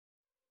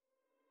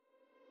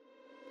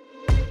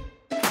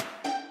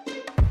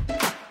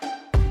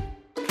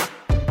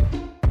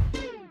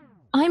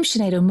I'm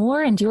Sinead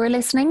O'Moore and you're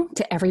listening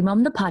to Every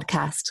Mum the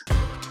Podcast.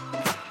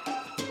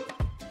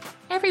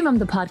 Every Mum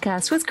the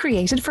Podcast was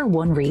created for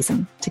one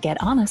reason, to get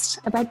honest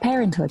about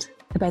parenthood,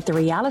 about the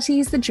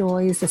realities, the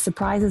joys, the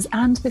surprises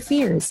and the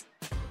fears,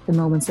 the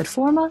moments that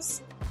form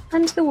us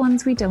and the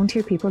ones we don't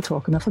hear people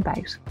talk enough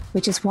about,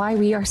 which is why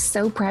we are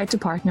so proud to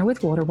partner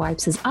with Water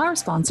Wipes as our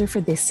sponsor for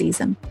this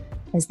season,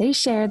 as they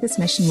share this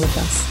mission with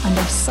us and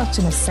are such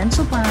an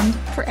essential brand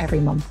for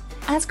every mum.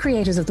 As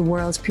creators of the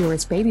world's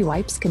purest baby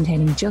wipes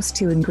containing just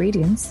 2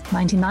 ingredients,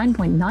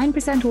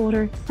 99.9%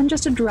 water and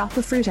just a drop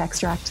of fruit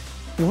extract,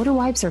 Water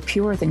Wipes are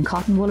purer than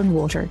cotton wool and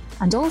water,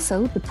 and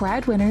also the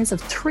proud winners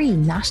of 3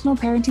 National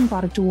Parenting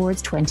Product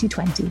Awards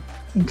 2020,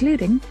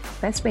 including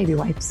Best Baby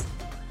Wipes.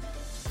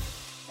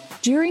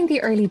 During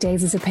the early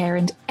days as a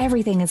parent,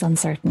 everything is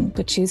uncertain,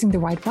 but choosing the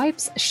right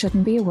wipes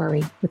shouldn't be a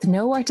worry. With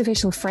no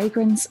artificial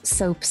fragrance,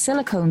 soap,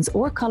 silicones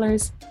or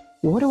colours,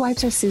 Water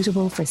Wipes are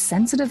suitable for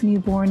sensitive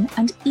newborn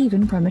and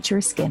even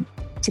premature skin.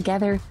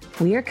 Together,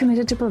 we are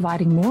committed to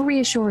providing more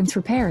reassurance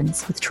for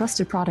parents with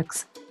trusted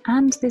products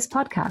and this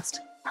podcast,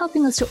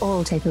 helping us to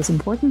all take those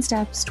important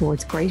steps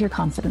towards greater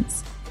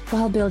confidence,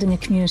 while building a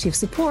community of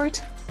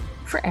support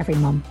for every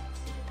mum.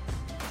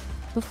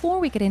 Before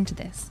we get into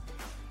this,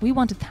 we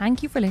want to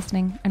thank you for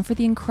listening and for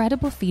the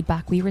incredible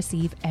feedback we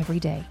receive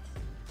every day.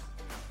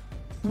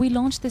 We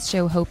launched this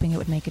show hoping it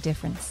would make a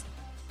difference.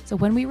 So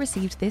when we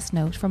received this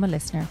note from a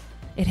listener,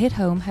 it hit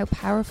home how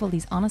powerful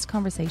these honest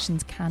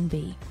conversations can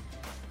be.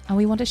 And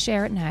we want to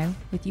share it now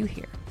with you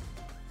here.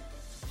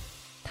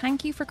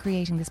 Thank you for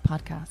creating this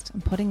podcast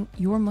and putting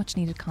your much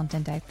needed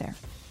content out there.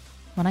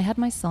 When I had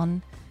my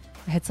son,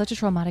 I had such a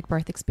traumatic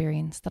birth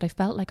experience that I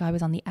felt like I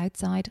was on the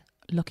outside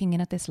looking in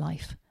at this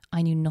life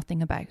I knew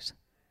nothing about.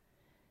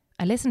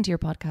 I listened to your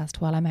podcast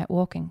while I'm out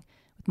walking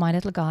with my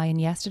little guy, and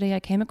yesterday I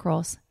came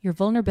across your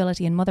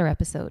Vulnerability in Mother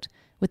episode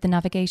with the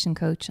navigation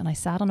coach, and I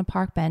sat on a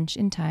park bench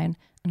in town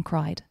and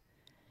cried.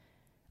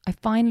 I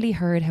finally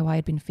heard how I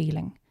had been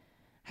feeling,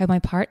 how my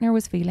partner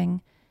was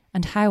feeling,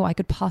 and how I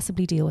could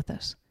possibly deal with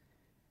it.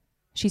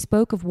 She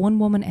spoke of one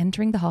woman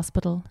entering the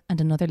hospital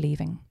and another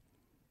leaving.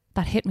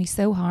 That hit me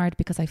so hard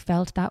because I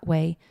felt that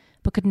way,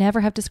 but could never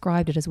have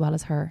described it as well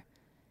as her.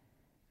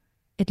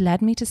 It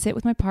led me to sit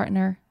with my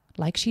partner,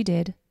 like she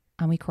did,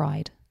 and we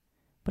cried.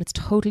 But it's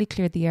totally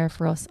cleared the air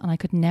for us, and I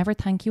could never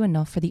thank you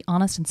enough for the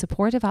honest and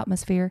supportive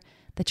atmosphere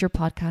that your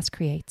podcast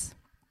creates.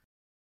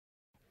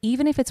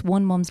 Even if it's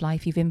one mum's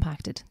life you've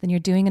impacted, then you're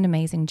doing an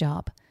amazing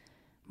job.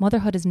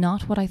 Motherhood is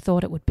not what I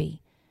thought it would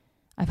be.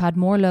 I've had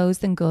more lows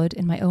than good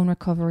in my own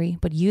recovery,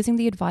 but using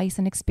the advice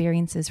and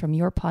experiences from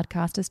your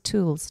podcast as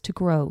tools to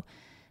grow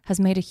has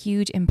made a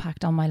huge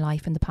impact on my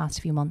life in the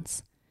past few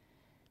months.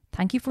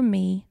 Thank you from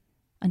me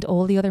and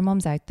all the other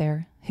mums out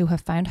there who have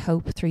found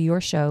hope through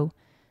your show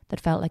that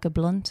felt like a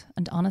blunt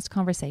and honest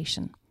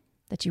conversation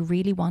that you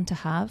really want to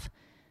have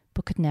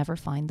but could never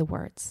find the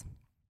words.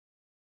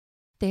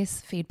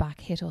 This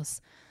feedback hit us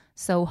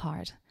so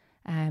hard.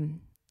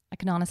 I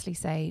can honestly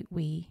say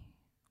we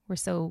were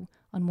so,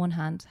 on one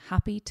hand,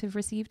 happy to have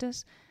received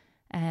it,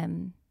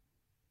 and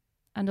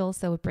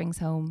also it brings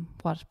home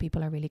what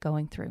people are really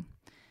going through.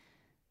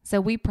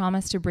 So we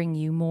promise to bring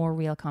you more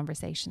real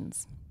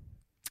conversations,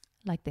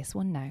 like this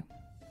one now.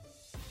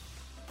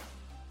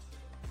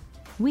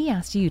 We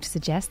asked you to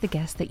suggest the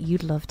guest that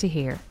you'd love to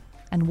hear,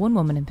 and one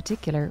woman in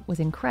particular was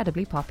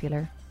incredibly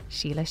popular,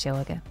 Síle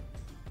Seoige.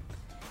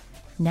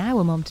 Now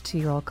a mum to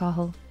 2-year-old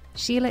Cathal,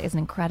 Síle is an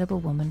incredible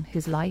woman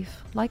whose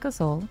life, like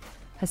us all,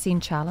 has seen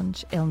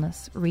challenge,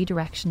 illness,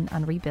 redirection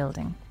and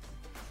rebuilding.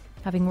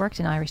 Having worked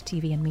in Irish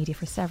TV and media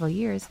for several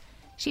years,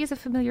 she is a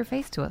familiar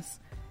face to us.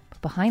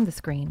 But behind the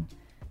screen,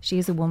 she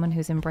is a woman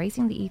who's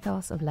embracing the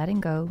ethos of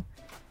letting go,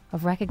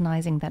 of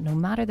recognising that no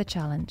matter the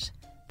challenge,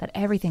 that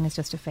everything is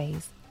just a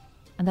phase,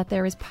 and that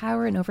there is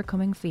power in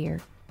overcoming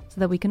fear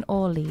so that we can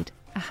all lead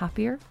a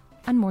happier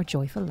and more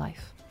joyful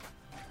life.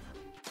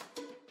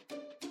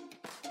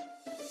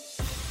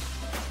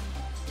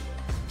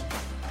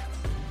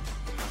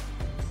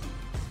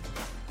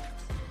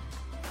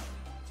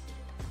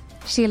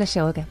 Síle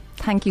Seoige,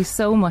 thank you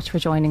so much for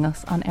joining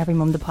us on Every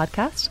Mum the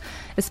Podcast,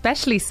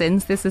 especially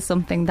since this is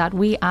something that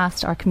we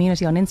asked our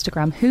community on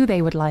Instagram who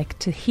they would like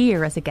to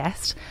hear as a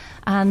guest.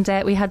 And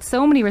we had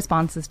so many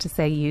responses to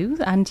say you,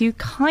 and you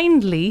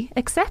kindly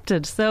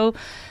accepted. So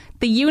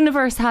the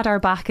universe had our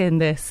back in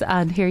this,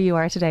 and here you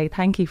are today.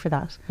 Thank you for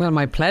that. Well,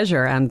 my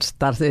pleasure, and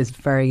that is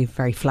very,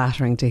 very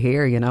flattering to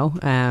hear, you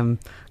know.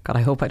 God,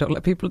 I hope I don't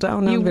let people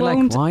down now and be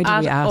like, why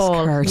did we ask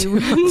her to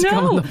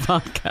come on the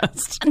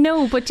podcast?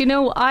 No, but you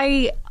know,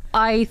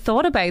 I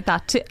thought about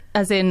that too,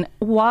 as in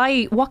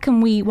what can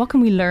we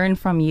learn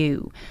from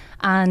you,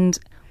 and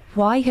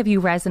why have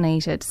you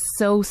resonated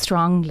so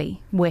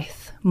strongly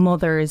with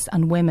mothers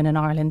and women in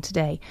Ireland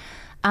today?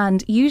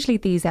 And usually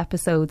these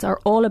episodes are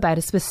all about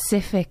a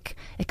specific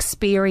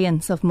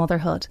experience of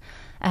motherhood,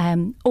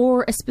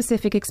 or a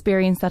specific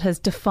experience that has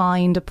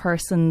defined a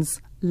person's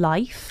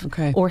life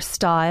or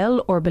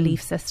style or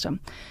belief system.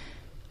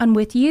 And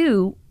with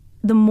you,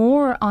 the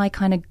more I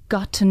kind of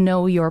got to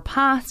know your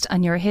past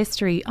and your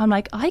history, I'm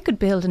like, I could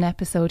build an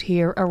episode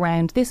here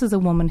around this is a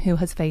woman who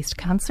has faced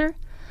cancer.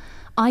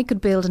 I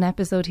could build an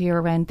episode here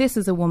around this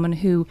is a woman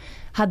who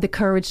had the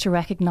courage to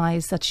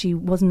recognise that she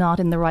was not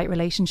in the right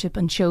relationship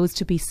and chose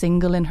to be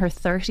single in her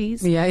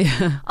 30s.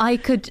 Yeah. I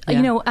could,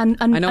 you know, and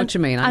I know what you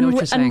mean. I know what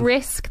you're saying. And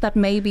risk that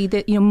maybe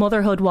that, you know,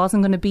 motherhood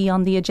wasn't going to be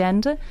on the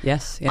agenda.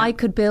 Yes. Yeah. I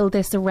could build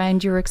this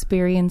around your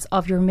experience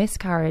of your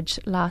miscarriage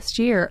last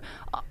year.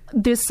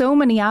 There's so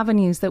many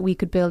avenues that we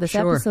could build this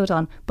episode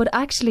on. But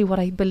actually what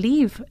I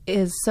believe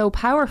is so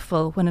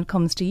powerful when it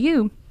comes to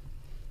you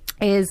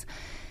is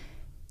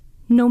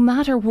no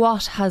matter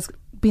what has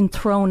been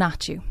thrown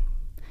at you,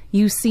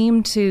 you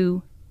seem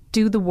to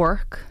do the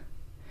work.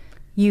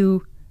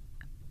 You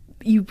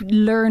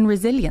learn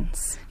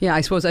resilience. Yeah,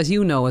 I suppose, as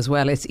you know as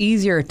well, it's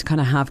easier to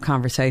kind of have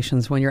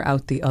conversations when you're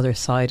out the other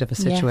side of a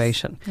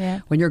situation. Yes. Yeah.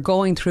 When you're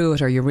going through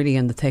it or you're really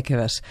in the thick of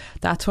it,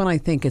 that's when I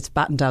think it's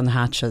batten down the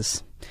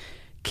hatches.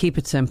 Keep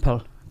it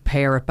simple,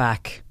 pare it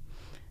back.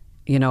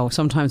 You know,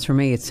 sometimes for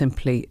me it's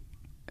simply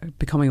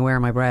becoming aware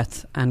of my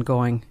breath and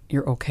going,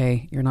 you're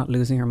okay, you're not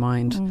losing your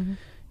mind. Mm-hmm.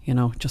 You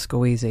know, just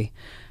go easy.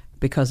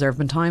 Because there have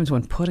been times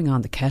when putting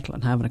on the kettle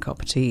and having a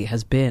cup of tea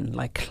has been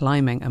like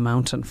climbing a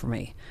mountain for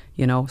me.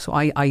 You know, so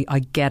I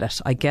get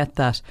it. I get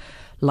that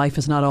life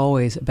is not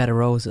always a bed of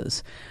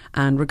roses.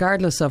 And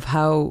regardless of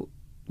how,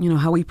 you know,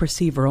 how we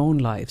perceive our own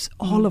lives,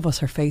 all of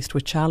us are faced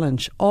with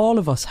challenge. All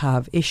of us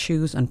have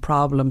issues and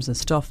problems and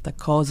stuff that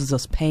causes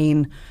us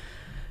pain.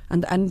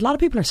 And a lot of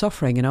people are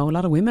suffering, you know, a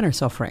lot of women are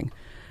suffering.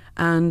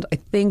 And I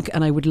think,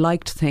 and I would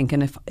like to think,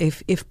 and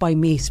if by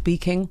me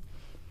speaking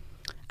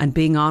and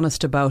being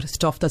honest about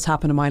stuff that's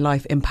happened in my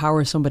life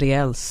empowers somebody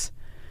else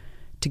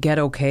to get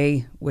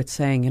okay with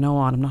saying, you know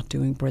what, I'm not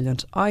doing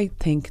brilliant, I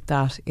think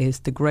that is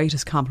the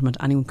greatest compliment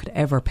anyone could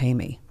ever pay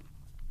me.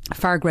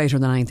 Far greater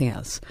than anything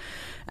else.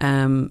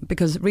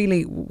 Because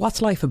really,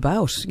 what's life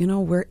about? You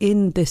know, we're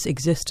in this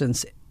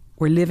existence,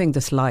 we're living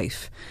this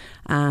life,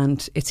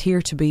 and it's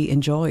here to be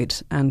enjoyed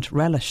and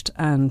relished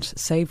and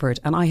savoured.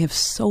 And I have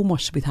so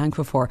much to be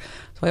thankful for.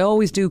 So I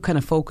always do kind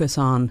of focus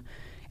on,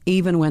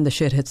 even when the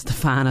shit hits the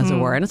fan, as it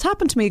were. And it's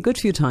happened to me a good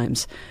few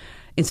times.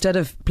 Instead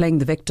of playing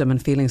the victim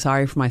and feeling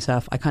sorry for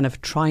myself, I kind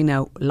of try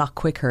now a lot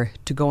quicker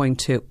to going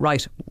to,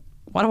 right,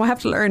 what do I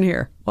have to learn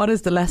here? What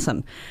is the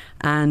lesson?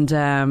 And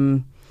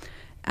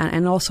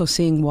also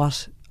seeing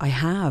what I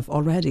have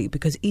already,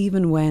 because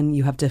even when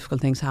you have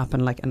difficult things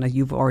happen, like, and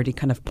you've already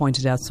kind of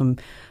pointed out some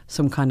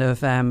kind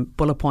of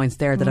bullet points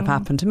there that have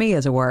happened to me,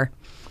 as it were,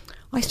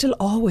 I still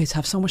always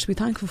have so much to be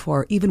thankful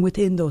for, even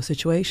within those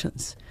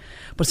situations.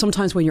 But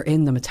sometimes when you're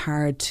in them, it's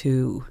hard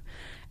to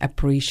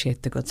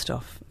appreciate the good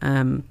stuff.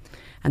 And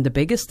the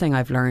biggest thing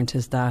I've learned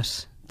is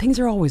that things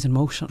are always in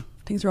motion.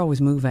 Things are always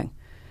moving.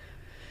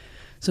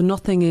 So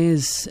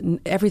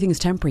everything is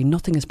temporary.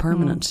 Nothing is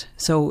permanent.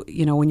 So,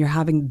 you know, when you're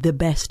having the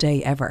best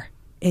day ever,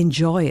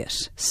 enjoy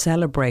it,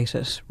 celebrate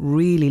it,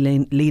 really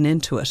lean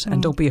into it,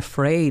 and don't be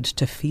afraid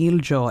to feel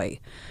joy.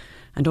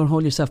 And don't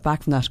hold yourself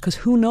back from that, because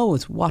who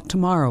knows what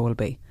tomorrow will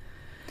be.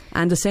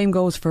 And the same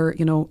goes for,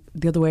 you know,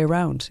 the other way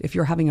around. If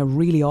you're having a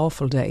really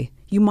awful day,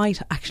 you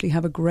might actually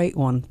have a great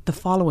one, the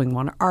following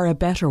one, or a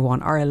better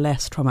one, or a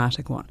less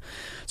traumatic one.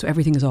 So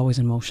everything is always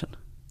in motion.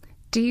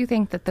 Do you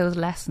think that those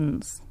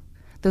lessons,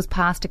 those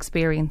past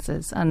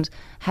experiences, and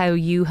how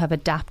you have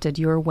adapted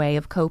your way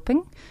of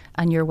coping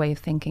and your way of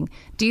thinking,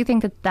 do you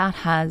think that that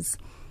has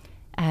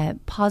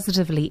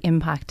positively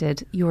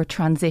impacted your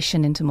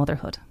transition into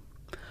motherhood?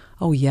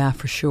 Oh yeah,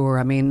 for sure.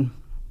 I mean,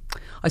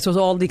 I suppose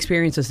all the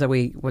experiences that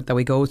we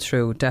go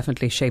through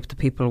definitely shape the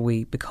people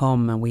we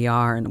become and we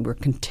are, and we're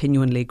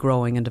continually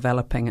growing and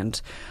developing.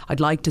 And I'd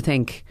like to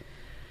think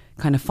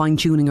kind of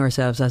fine-tuning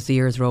ourselves as the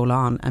years roll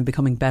on and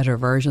becoming better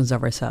versions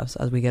of ourselves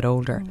as we get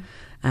older.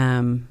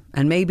 And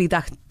maybe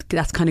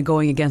that's kind of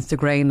going against the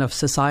grain of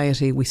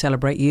society. We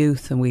celebrate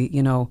youth and we,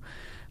 you know,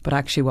 but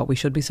actually what we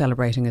should be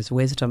celebrating is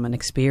wisdom and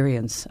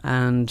experience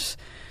and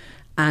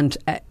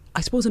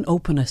I suppose an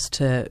openness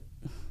to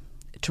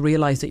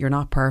realise that you're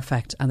not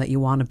perfect and that you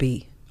want to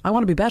be. I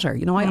want to be better.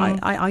 You know,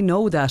 I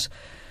know that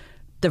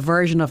the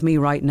version of me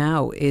right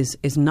now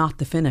is not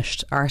the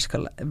finished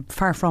article.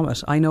 Far from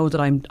it. I know that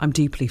I'm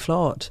deeply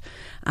flawed,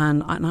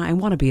 and I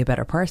want to be a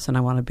better person.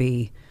 I want to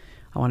be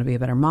a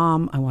better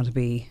mom. I want to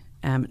be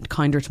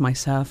kinder to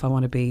myself. I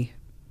want to be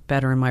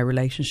better in my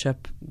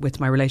relationship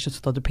with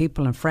other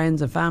people and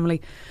friends and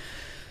family.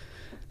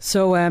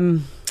 So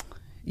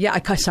yeah,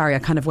 sorry, I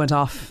kind of went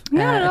off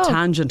a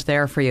tangent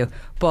there for you.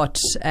 But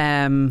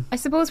I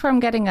suppose where I'm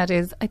getting at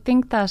is, I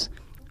think that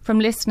from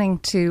listening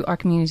to our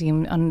community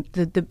and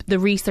the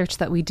research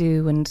that we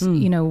do, and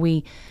you know,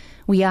 we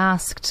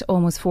asked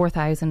almost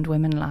 4,000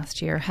 women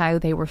last year how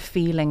they were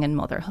feeling in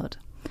motherhood,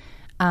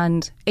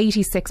 and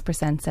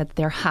 86% said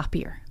they're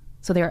happier.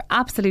 So they're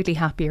absolutely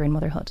happier in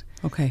motherhood.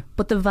 Okay,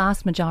 but the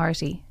vast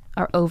majority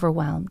are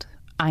overwhelmed,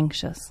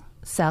 anxious,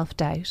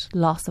 self-doubt,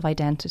 loss of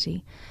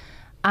identity,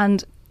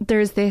 and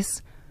there's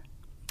this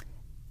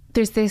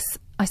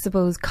I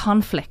suppose,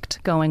 conflict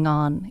going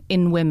on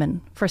in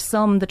women. For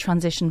some, the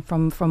transition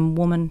from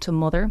woman to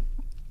mother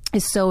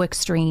is so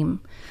extreme,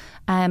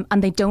 and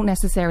they don't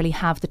necessarily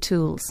have the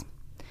tools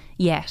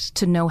yet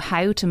to know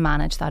how to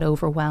manage that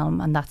overwhelm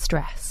and that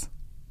stress.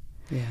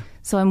 Yeah.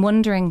 So I'm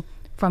wondering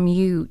from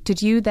you,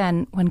 did you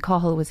then, when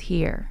Cathal was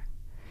here,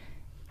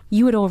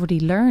 you had already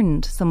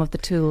learned some of the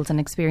tools and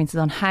experiences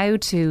on how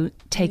to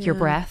take your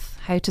breath,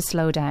 how to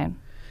slow down?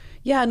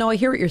 Yeah, no, I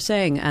hear what you're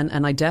saying.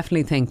 And I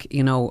definitely think,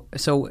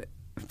 so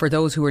for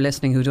those who are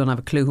listening who don't have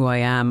a clue who I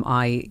am,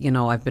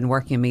 I've been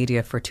working in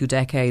media for 2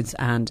 decades,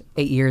 and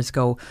 8 years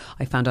ago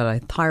I found out I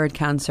had thyroid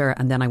cancer,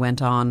 and then I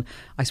went on,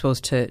 I suppose,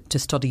 to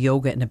study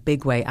yoga in a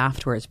big way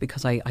afterwards,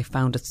 because I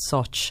found it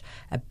such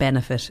a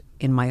benefit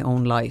in my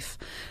own life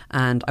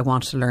and I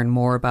wanted to learn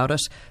more about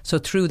it. So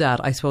through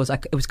that, I suppose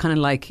it was kind of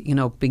like,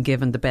 being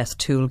given the best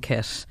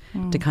toolkit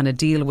to kind of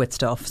deal with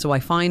stuff. So I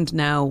find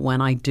now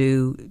when I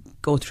do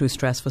go through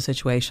stressful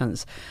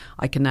situations,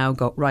 I can now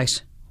go,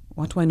 right,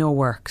 what do I know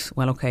works?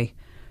 Well, okay,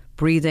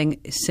 breathing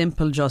is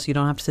simple, just you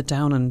don't have to sit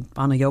down and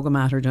on a yoga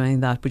mat or do any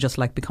of that, but just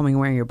like becoming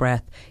aware of your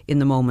breath in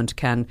the moment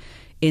can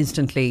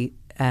instantly,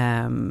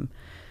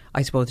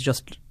 I suppose,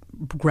 just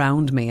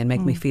ground me and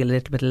make me feel a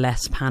little bit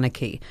less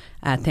panicky.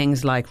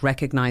 Things like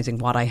recognising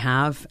what I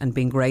have and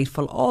being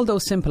grateful, all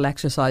those simple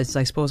exercises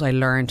I suppose I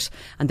learnt,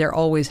 and they're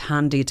always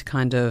handy to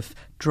kind of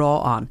draw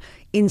on.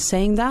 In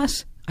saying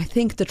that, I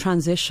think the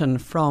transition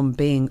from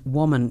being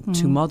woman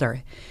to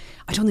mother,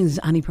 I don't think there's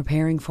any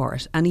preparing for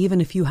it. And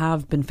even if you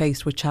have been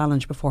faced with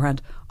challenge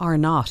beforehand or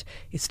not,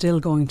 it's still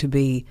going to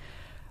be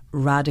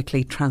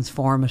radically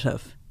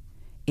transformative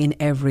in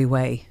every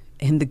way,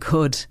 in the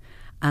good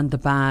and the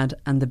bad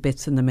and the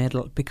bits in the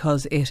middle,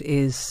 because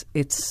it's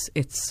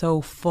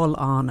so full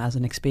on as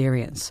an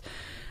experience.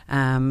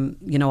 I've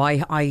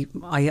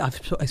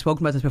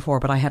spoken about this before,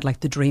 but I had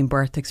like the dream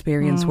birth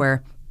experience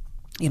where,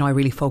 I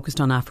really focused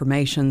on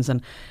affirmations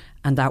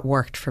and that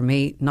worked for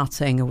me. Not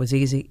saying it was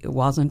easy. It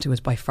wasn't. It was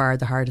by far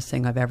the hardest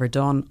thing I've ever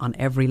done on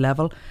every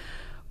level,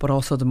 but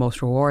also the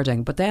most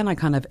rewarding. But then I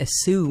kind of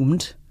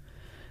assumed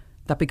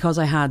that because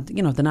I had,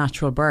 the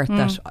natural birth,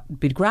 that I'd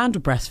be grand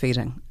with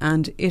breastfeeding,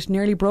 and it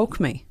nearly broke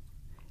me.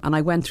 And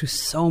I went through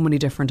so many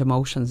different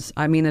emotions.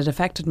 I mean, it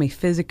affected me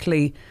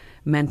physically,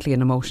 mentally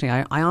and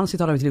emotionally. I honestly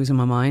thought I was losing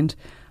my mind.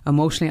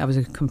 Emotionally, I was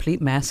a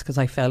complete mess because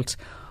I felt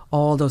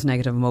all those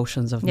negative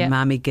emotions of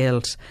mammy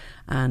guilt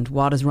and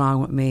what is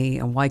wrong with me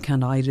and why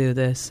can't I do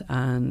this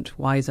and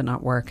why is it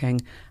not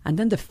working, and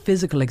then the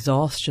physical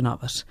exhaustion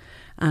of it,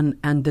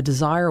 and the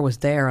desire was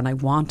there and I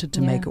wanted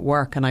to make it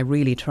work, and I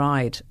really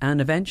tried, and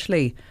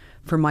eventually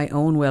for my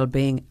own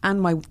well-being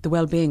and the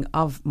well-being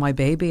of my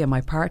baby and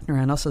my partner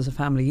and us as a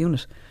family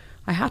unit,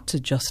 I had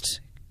to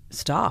just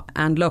stop.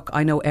 And look,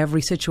 I know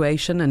every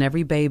situation and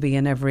every baby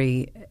and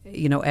every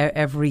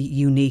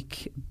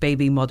unique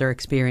baby mother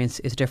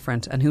experience is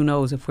different, and who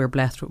knows, if we're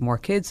blessed with more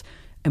kids,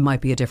 it might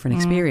be a different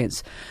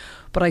experience.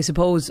 But I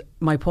suppose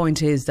my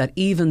point is that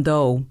even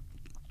though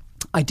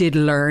I did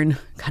learn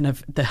kind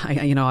of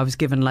I was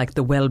given like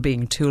the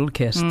well-being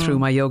toolkit through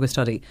my yoga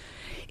study,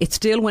 it's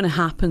still, when it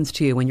happens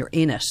to you, when you're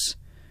in it,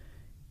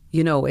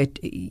 a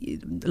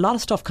lot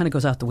of stuff kind of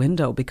goes out the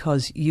window,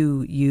 because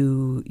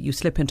you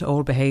slip into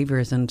old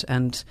behaviours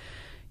and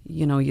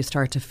you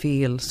start to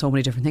feel so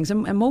many different things.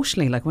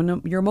 Emotionally, like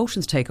when your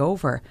emotions take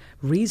over,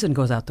 reason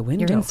goes out the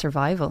window. You're in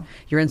survival.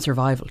 You're in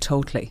survival,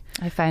 totally.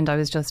 I found I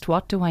was just,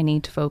 what do I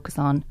need to focus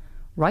on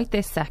right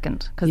this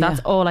second? Because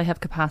that's all I have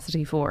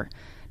capacity for.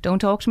 Don't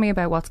talk to me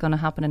about what's going to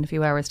happen in a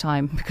few hours'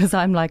 time, because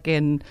I'm like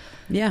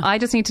I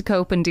just need to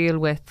cope and deal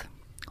with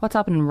what's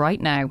happening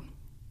right now.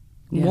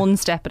 Yeah. One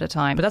step at a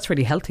time. But that's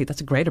really healthy.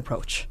 That's a great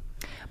approach.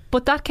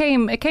 But it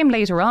came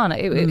later on.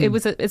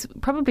 It's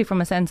probably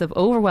from a sense of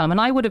overwhelm. And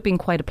I would have been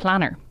quite a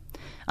planner.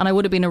 And I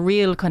would have been a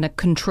real kind of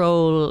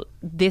control.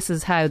 This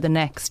is how the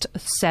next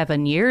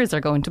 7 years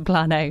are going to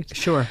plan out.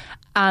 Sure.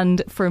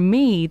 And for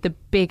me, the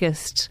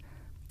biggest,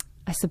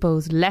 I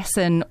suppose,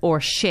 lesson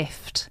or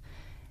shift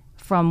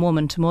from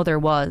woman to mother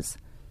was,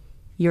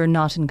 you're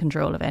not in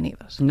control of any of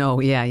it. No,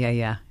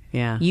 yeah.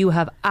 You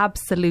have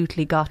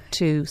absolutely got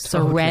to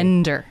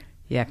surrender.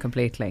 Yeah,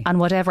 completely. And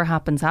whatever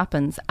happens,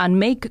 happens. And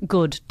make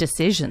good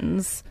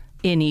decisions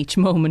in each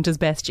moment as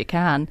best you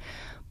can.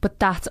 But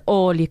that's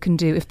all you can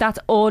do. If that's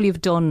all you've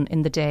done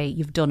in the day,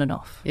 you've done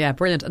enough. Yeah,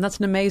 brilliant. And that's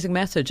an amazing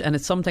message. And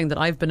it's something that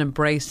I've been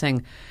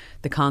embracing,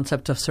 the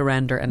concept of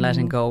surrender and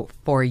letting go,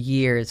 for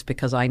years,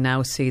 because I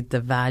now see the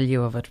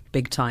value of it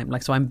big time.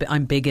 Like, so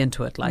I'm big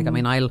into it. Like, I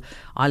mean,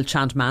 I'll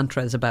chant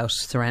mantras about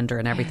surrender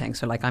and everything.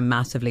 So like, I'm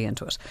massively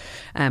into it.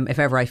 If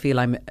ever I feel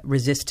I'm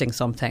resisting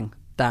something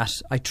that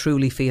I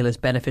truly feel is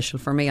beneficial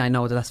for me, I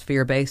know that that's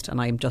fear-based, and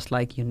I'm just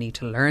like, you need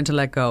to learn to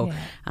let go. Yeah.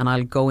 And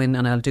I'll go in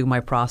and I'll do my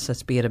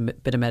process, be it a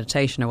bit of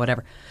meditation or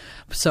whatever.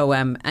 So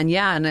I mean,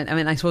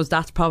 I suppose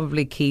that's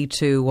probably key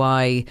to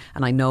why,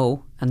 and I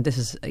know, and this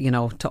is,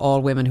 to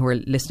all women who are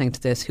listening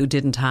to this who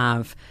didn't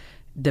have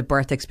the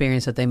birth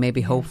experience that they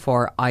maybe hope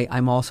for,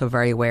 I'm also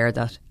very aware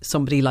that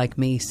somebody like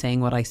me saying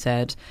what I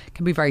said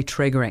can be very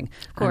triggering.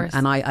 Of course.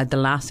 And I the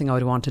last thing I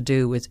would want to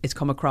do is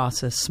come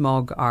across as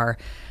smug or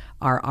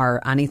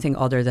anything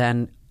other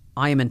than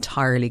I am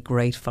entirely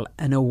grateful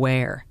and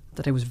aware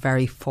that I was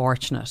very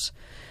fortunate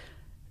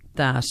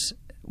that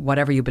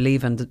whatever you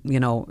believe in, you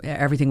know,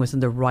 everything was in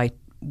the right,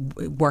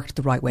 worked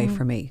the right way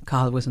for me.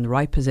 Cathal was in the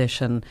right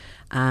position,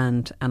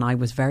 and I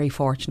was very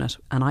fortunate,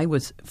 and I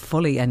was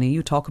fully, and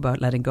you talk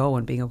about letting go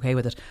and being okay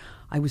with it,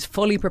 I was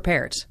fully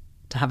prepared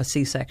to have a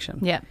C-section.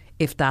 Yeah.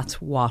 If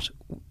that's what,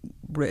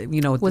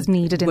 you know, was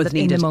needed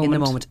in the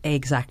moment.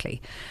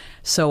 Exactly.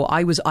 So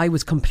I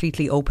was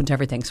completely open to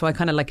everything. So I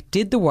kind of like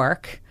did the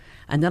work,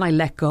 and then I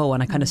let go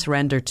and I kind of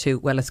surrendered to,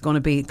 well, it's going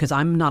to be, because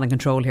I'm not in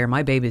control here,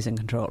 my baby's in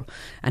control.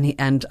 And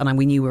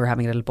we knew we were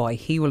having a little boy.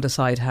 He will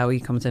decide how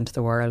he comes into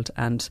the world.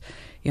 And,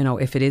 you know,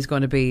 if it is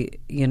going to be,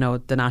 you know,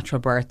 the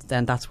natural birth,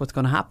 then that's what's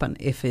going to happen.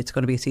 If it's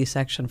going to be a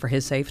C-section for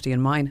his safety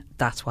and mine,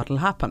 that's what will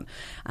happen.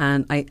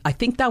 And I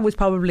think that was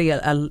probably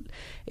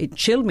it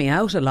chilled me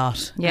out a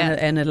lot. Yeah.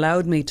 And it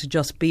allowed me to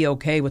just be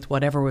okay with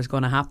whatever was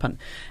going to happen.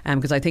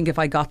 Because I think if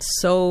I got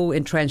so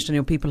entrenched, and, you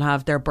know, people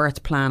have their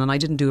birth plan, and I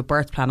didn't do a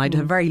birth plan. I'd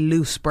have very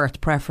loose birth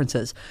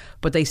preferences,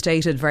 but they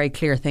stated very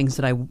clear things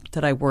that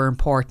I were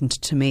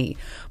important to me.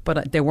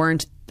 But they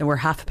weren't. They were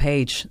half a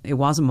page. It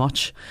wasn't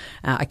much.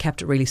 I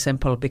kept it really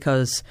simple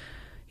because,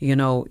 you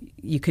know,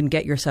 you can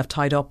get yourself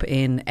tied up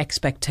in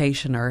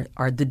expectation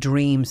or the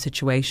dream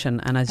situation,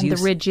 and the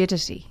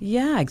rigidity.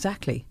 Yeah,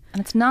 exactly. And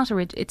it's not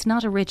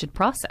a rigid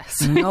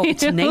process. No,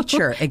 it's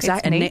nature.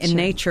 Exactly. And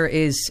nature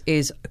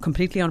is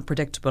completely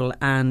unpredictable,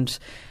 and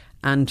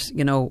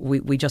you know,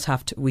 we just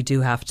have to. We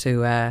do have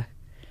to.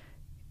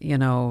 You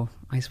know,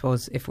 I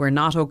suppose if we're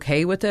not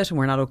okay with it and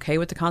we're not okay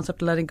with the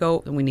concept of letting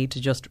go, then we need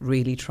to just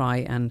really try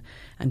and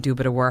do a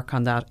bit of work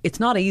on that. It's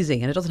not easy,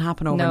 and it doesn't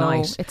happen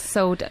overnight. No, it's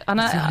so... It's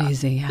not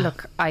easy, yeah.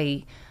 Look,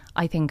 I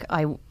think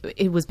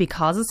it was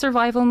because of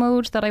survival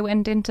mode that I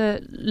went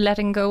into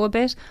letting go a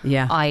bit.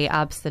 Yeah. I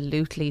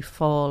absolutely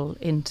fall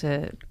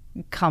into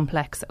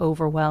complex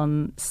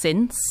overwhelm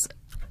since.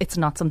 It's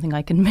not something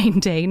I can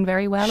maintain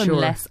very well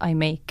unless I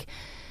make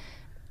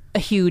a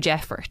huge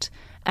effort.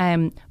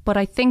 But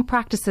I think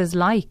practices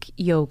like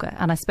yoga,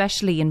 and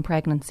especially in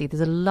pregnancy,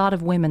 there's a lot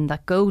of women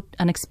that go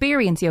and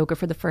experience yoga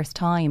for the first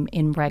time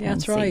in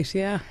pregnancy. Yeah, that's right,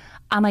 yeah.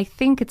 And I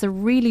think it's a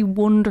really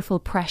wonderful,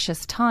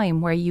 precious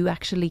time where you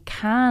actually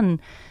can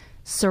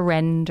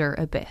surrender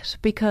a bit,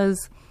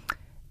 because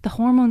the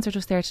hormones are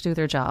just there to do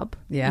their job.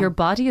 Yeah. Your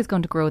body is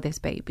going to grow this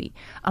baby.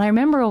 And I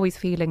remember always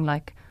feeling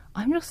like,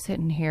 I'm just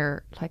sitting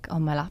here like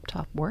on my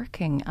laptop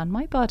working, and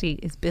my body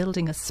is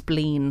building a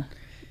spleen.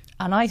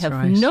 And I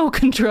have no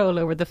control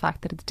over the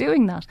fact that it's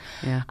doing that.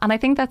 Yeah. And I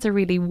think that's a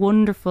really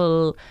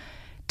wonderful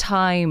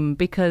time,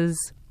 because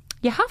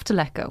you have to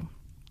let go.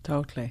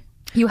 Totally.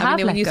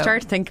 When you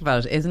start to think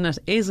about it,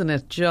 isn't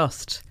it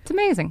just... It's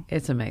amazing.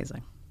 It's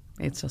amazing.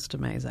 It's just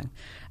amazing.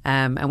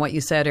 And what you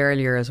said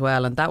earlier as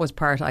well, and that was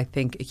I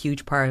think, a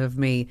huge part of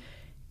me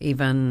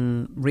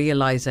even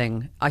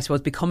realising, I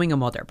suppose, becoming a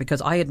mother,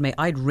 because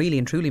I'd really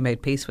and truly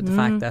made peace with the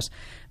fact that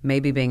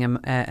maybe being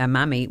a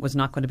mammy was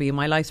not going to be in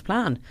my life's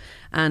plan.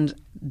 And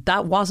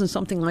that wasn't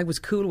something I was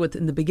cool with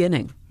in the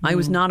beginning. I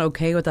was not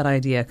okay with that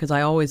idea, because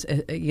I always,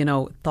 you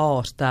know,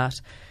 thought that,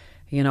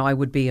 you know, I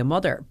would be a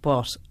mother,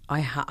 but I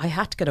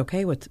had to get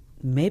okay with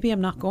maybe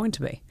I'm not going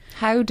to be.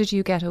 How did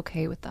you get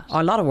okay with that?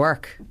 A lot of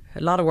work,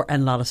 and a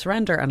lot of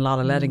surrender, and a lot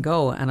of letting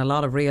go, and a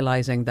lot of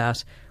realising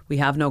that we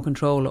have no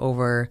control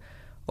over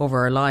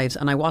our lives.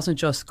 And I wasn't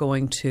just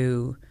going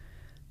to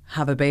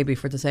have a baby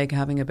for the sake of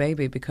having a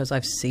baby, because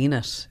I've seen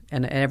it,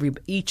 and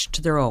each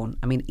to their own.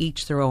 I mean,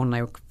 each their own.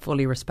 And I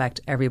fully respect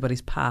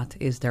everybody's path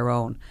is their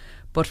own.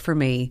 But for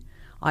me,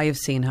 I have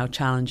seen how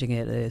challenging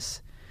it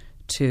is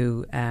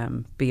to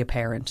be a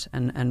parent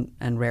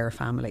and rear a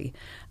family,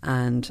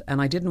 and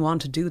I didn't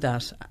want to do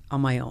that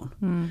on my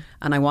own.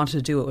 And I wanted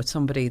to do it with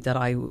somebody that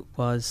I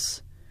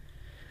was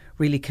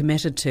really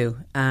committed to,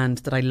 and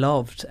that I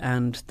loved,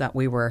 and that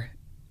we were,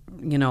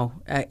 you know,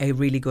 a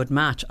really good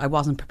match. I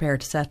wasn't prepared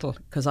to settle,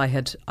 because I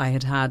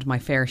had my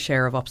fair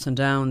share of ups and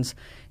downs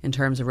in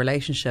terms of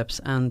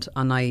relationships, and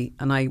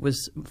I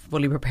was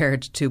fully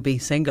prepared to be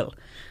single,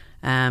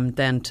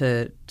 than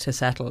to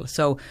settle.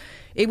 So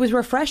it was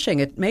refreshing.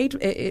 It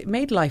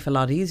made life a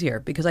lot easier,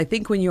 because I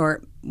think when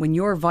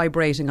you're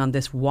vibrating on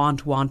this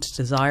want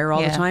desire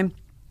all the time,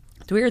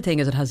 the weird thing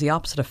is it has the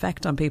opposite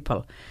effect on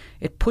people.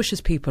 It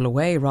pushes people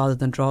away rather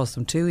than draws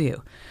them to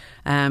you.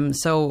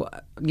 So,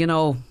 you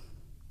know,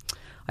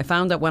 I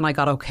found that when I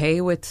got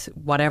okay with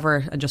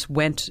whatever and just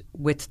went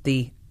with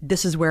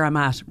this is where I'm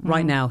at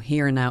right now,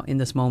 here and now, in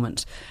this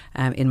moment,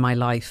 in my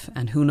life,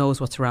 and who knows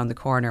what's around the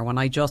corner. When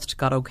I just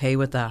got okay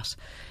with that,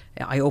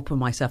 I opened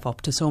myself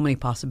up to so many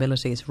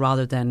possibilities,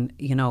 rather than,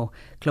 you know,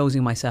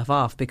 closing myself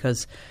off,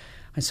 because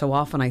so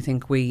often I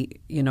think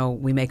we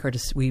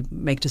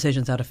make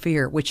decisions out of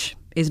fear, which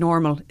is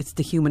normal. It's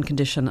the human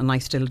condition, and I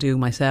still do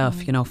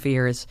myself. You know,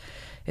 fear is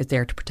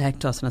there to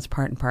protect us, and it's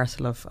part and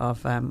parcel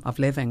of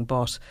living.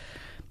 But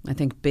I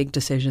think big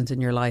decisions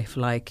in your life,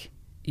 like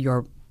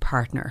your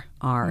partner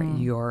or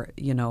your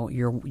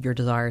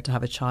desire to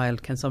have a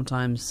child, can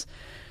sometimes,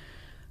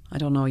 I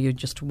don't know, you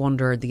just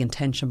wonder the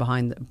intention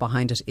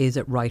behind it. Is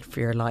it right for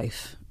your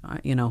life?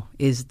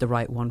 Is it the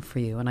right one for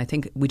you? And I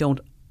think we don't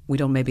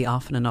maybe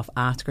often enough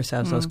ask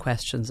ourselves those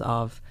questions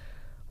of,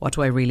 what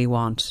do I really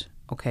want?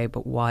 Okay,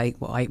 but why?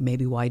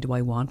 Maybe why do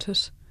I want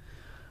it?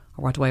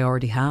 Or what do I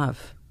already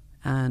have?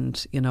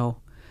 And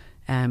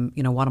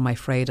what am I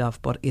afraid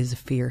of? But is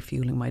fear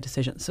fueling my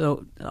decision?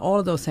 So all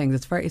of those things,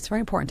 it's very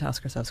important to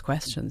ask ourselves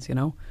questions.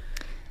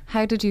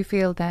 How did you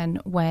feel then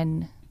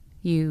when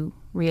you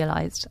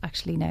realised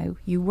actually now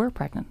you were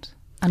pregnant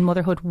and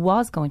motherhood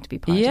was going to be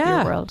part of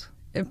your world?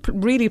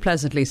 Really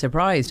pleasantly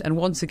surprised. And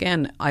once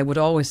again, I would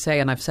always say,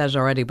 and I've said it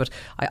already, but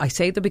I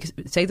say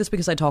this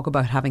because I talk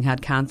about having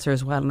had cancer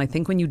as well. And I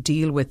think when you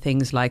deal with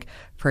things like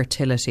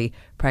fertility,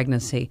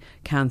 pregnancy,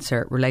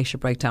 cancer,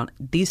 relationship breakdown,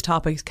 these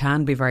topics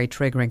can be very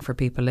triggering for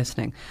people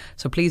listening.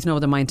 So please know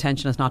that my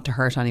intention is not to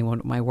hurt anyone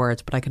with my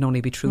words, but I can only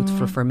be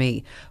truthful for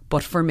me.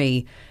 But for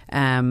me,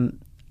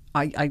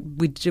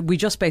 we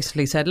just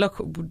basically said,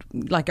 look,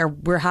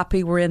 we're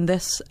happy we're in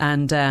this,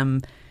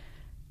 and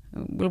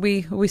will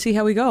we see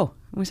how we go?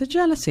 And we said,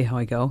 yeah, let's see how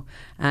I go.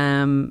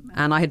 And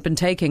I had been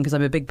taking, because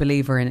I'm a big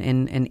believer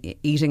in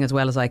eating as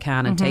well as I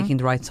can and taking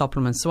the right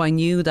supplements. So I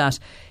knew that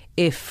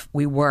if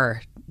we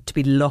were to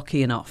be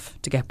lucky enough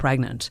to get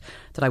pregnant,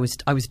 that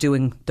I was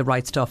doing the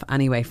right stuff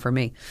anyway for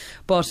me.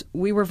 But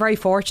we were very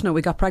fortunate.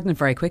 We got pregnant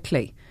very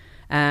quickly.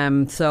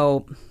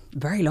 So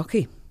very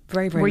lucky.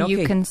 Very, very lucky.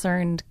 Were you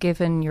concerned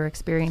given your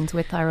experience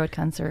with thyroid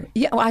cancer?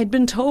 Yeah, well, I'd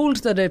been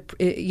told that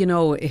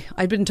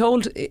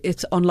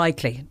it's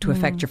unlikely to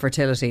affect your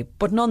fertility,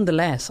 but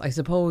nonetheless, I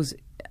suppose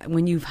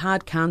when you've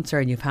had cancer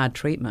and you've had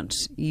treatment,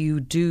 you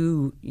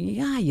do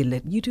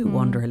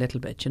wonder a little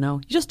bit.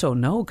 You just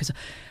don't know, because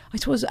I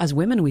suppose as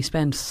women we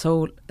spend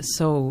so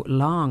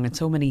long and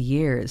so many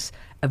years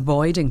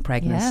avoiding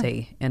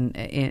pregnancy in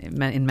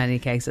many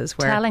cases,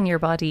 where telling your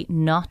body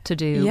not to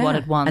do what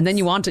it wants, and then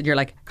you want it, you're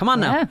like, come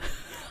on now.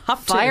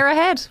 Fire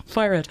ahead.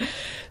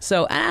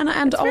 So and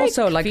it's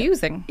also very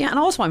confusing. and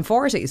also I'm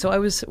 40, so I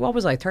was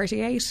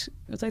 38?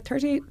 Was I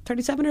 38,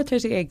 37 or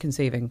 38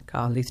 conceiving?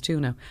 God, at least two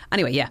now.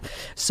 Anyway, yeah.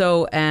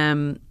 So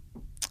when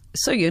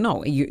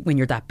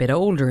you're that bit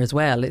older as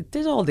well,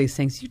 there's all these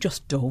things you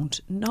just don't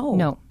know.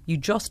 No, you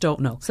just don't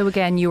know. So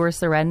again, you were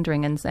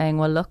surrendering and saying,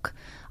 well, look,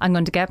 I'm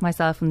going to get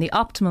myself in the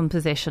optimum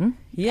position,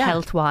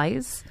 health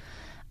wise.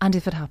 And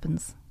if it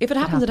happens? If it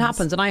happens, it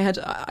happens.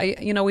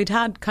 And we'd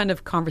had kind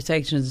of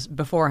conversations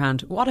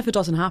beforehand. What if it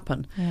doesn't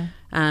happen? Yeah.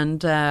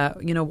 And,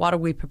 what are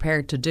we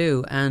prepared to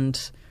do? And,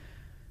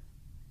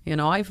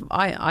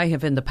 I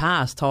have in the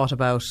past thought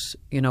about,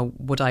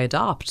 would I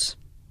adopt?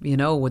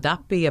 Would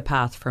that be a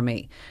path for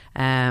me?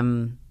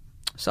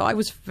 So I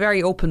was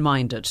very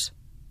open-minded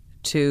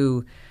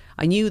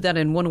I knew that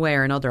in one way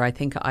or another, I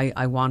think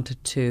I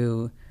wanted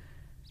to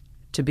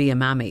be a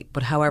mammy,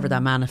 but however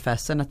that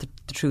manifests, and the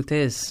truth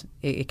is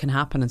it can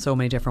happen in so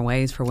many different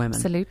ways for women.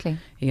 Absolutely.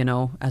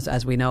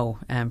 As we know,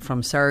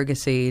 from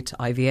surrogacy to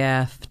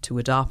IVF to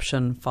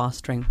adoption,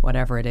 fostering,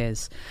 whatever it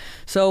is.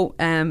 So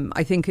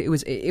I think it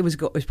was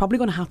probably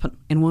going to happen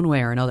in one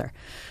way or another.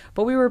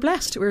 But we were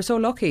blessed. We were so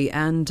lucky,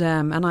 and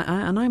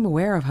I'm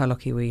aware of how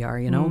lucky we are.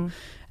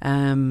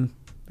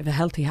 We have a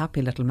healthy,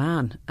 happy little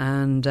man,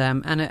 and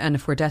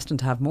if we're destined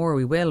to have more,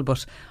 we will.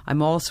 But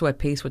I'm also at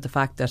peace with the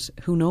fact that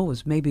who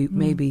knows? Maybe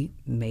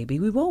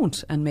we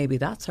won't, and maybe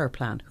that's our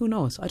plan. Who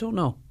knows? I don't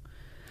know.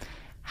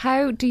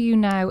 How do you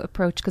now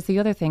approach? Because the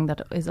other thing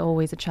that is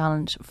always a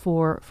challenge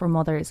for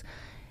mothers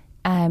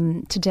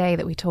today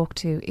that we talk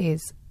to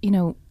is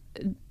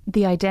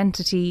the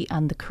identity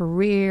and the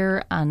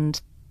career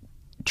and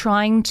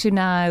trying to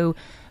now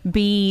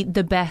be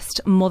the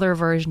best mother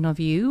version of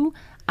you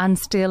and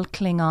still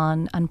cling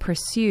on and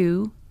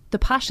pursue the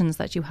passions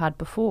that you had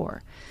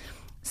before.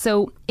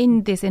 So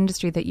in this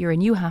industry that you're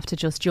in, you have to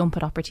just jump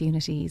at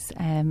opportunities,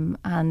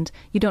 and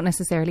you don't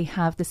necessarily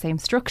have the same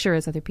structure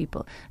as other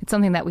people. It's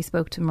something that we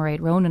spoke to Mairead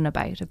Ronan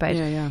about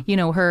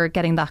her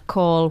getting that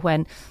call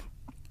when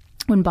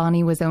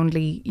Bonnie was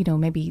only,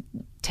 maybe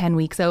 10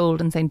 weeks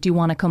old and saying, do you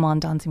want to come on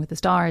Dancing with the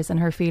Stars?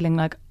 And her feeling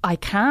like, I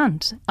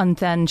can't. And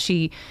then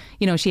she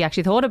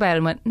actually thought about it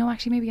and went, no,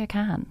 actually, maybe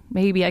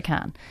I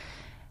can.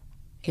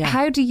 Yeah.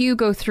 How do you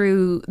go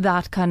through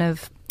that kind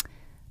of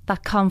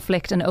that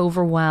conflict and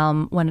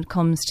overwhelm when it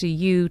comes to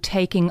you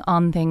taking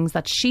on things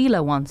that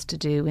Síle wants to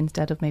do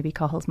instead of maybe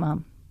Cahill's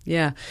mum?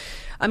 Yeah,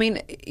 I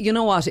mean, you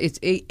know what? It's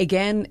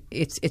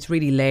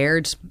really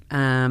layered,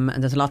 and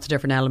there's lots of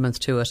different elements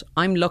to it.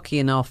 I'm lucky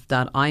enough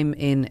that I'm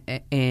in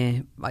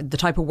the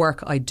type of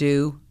work I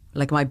do.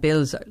 Like my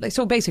bills,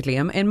 so basically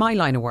in my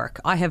line of work,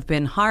 I have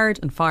been hired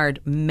and fired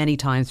many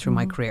times through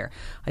my career.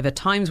 I've had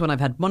times when I've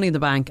had money in the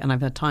bank, and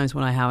I've had times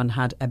when I haven't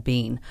had a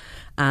bean,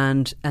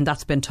 and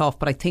that's been tough.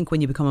 But I think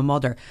when you become a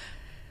mother,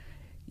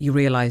 you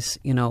realise,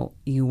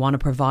 you want to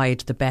provide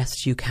the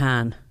best you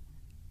can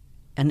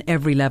on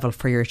every level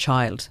for your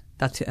child.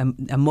 That's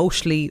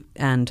emotionally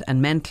and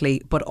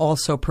mentally, but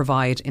also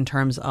provide in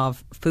terms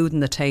of food on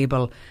the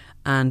table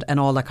and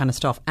all that kind of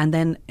stuff. And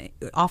then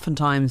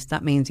oftentimes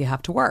that means you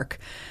have to work.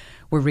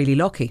 We're really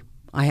lucky.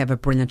 I have a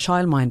brilliant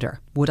childminder.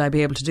 Would I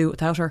be able to do it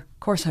without her? Of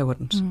course I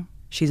wouldn't.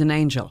 She's an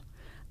angel.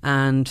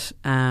 And,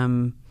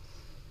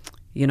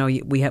 you know,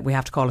 we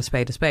have to call a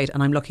spade.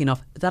 And I'm lucky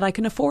enough that I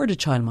can afford a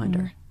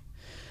childminder.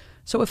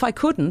 So if I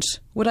couldn't,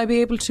 would I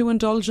be able to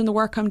indulge in the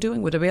work I'm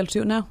doing? Would I be able to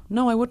do it now?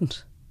 No, I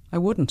wouldn't.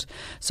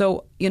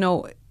 So, you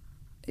know,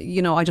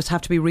 I just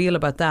have to be real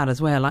about that as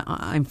well.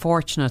 I'm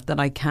fortunate that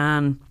I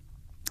can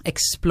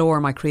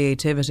explore my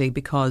creativity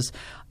because,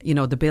 you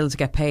know, the bills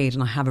get paid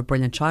and I have a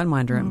brilliant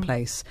childminder in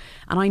place.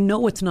 And I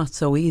know it's not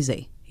so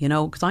easy, you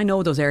know, because I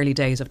know those early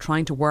days of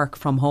trying to work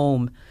from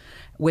home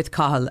with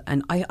Cathal,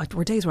 and there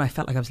were days where I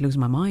felt like I was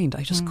losing my mind.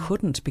 I just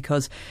couldn't,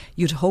 because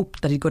you'd hope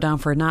that he'd go down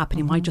for a nap and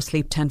he might just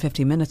sleep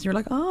 10-15 minutes and you're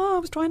like, I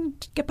was trying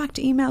to get back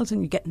to emails,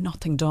 and you get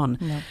nothing done.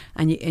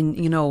 And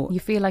you know, you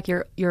feel like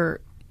you're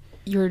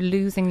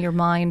losing your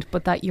mind,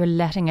 but that you're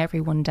letting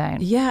everyone down.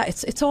 Yeah,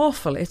 it's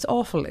awful.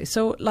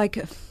 So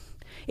like,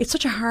 it's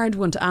such a hard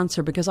one to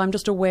answer, because I'm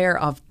just aware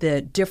of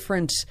the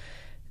different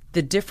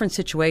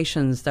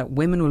situations that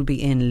women will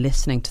be in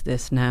listening to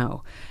this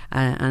now,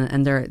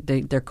 and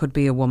there could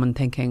be a woman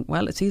thinking,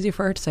 well, it's easier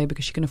for her to say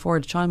because she can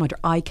afford a childminder.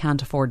 I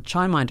can't afford a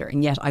childminder,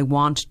 and yet I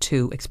want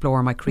to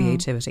explore my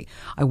creativity.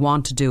 I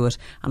want to do it,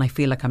 and I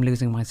feel like I'm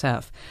losing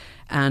myself.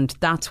 And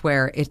that's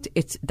where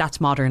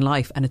that's modern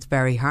life, and it's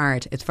very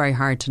hard. It's very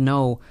hard to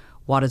know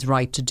what is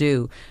right to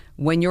do.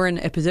 When you're in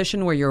a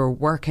position where you're a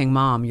working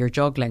mom, you're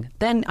juggling,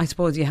 then I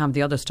suppose you have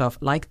the other stuff,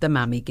 like the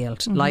mammy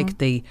guilt, like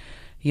the,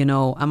 you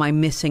know, am I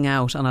missing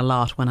out on a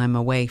lot when I'm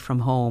away from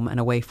home and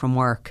away from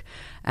work?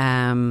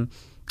 And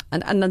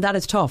that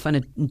is tough.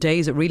 And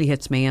days it really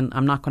hits me, and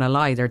I'm not going to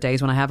lie, there are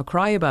days when I have a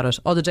cry about it.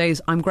 Other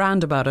days I'm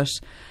grand about it.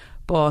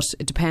 But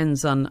it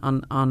depends on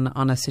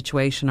a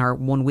situation, or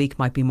one week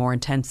might be more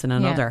intense than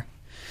another.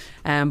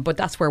 But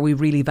that's where we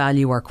really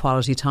value our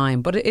quality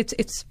time. But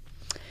it's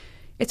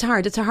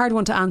hard. It's a hard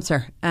one to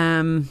answer.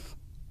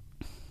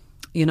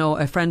 You know,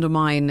 a friend of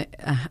mine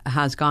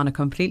has gone a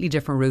completely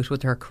different route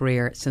with her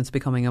career since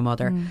becoming a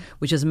mother,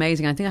 which is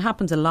amazing. I think it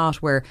happens a lot,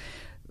 where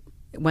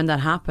when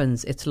that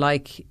happens, it's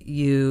like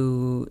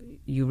you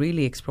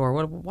really explore,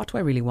 well, what do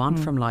I really want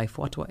from life?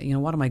 What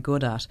am I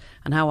good at?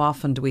 And how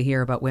often do we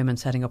hear about women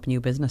setting up new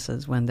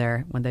businesses when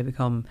they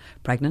become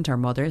pregnant or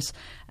mothers,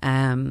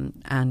 and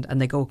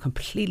they go a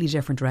completely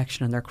different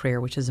direction in their career,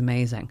 which is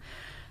amazing.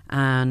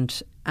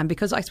 And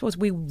because I suppose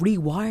we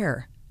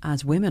rewire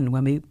as women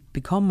when we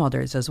become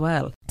mothers as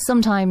well.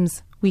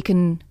 Sometimes we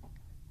can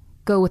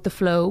go with the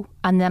flow,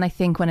 and then I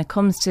think when it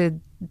comes to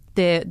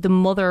the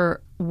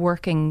mother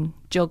working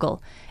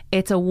juggle,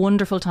 it's a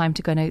wonderful time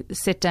to kind of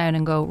sit down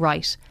and go,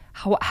 right,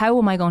 how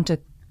am I going to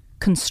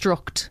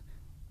construct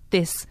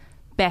this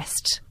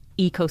best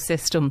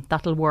ecosystem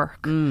that'll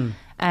work?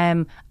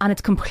 And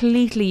it's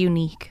completely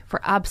unique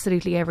for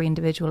absolutely every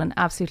individual and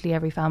absolutely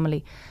every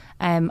family.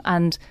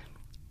 And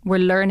we're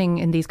learning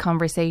in these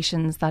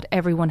conversations that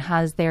everyone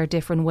has their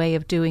different way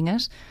of doing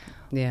it.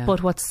 Yeah.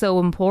 But what's so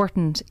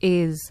important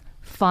is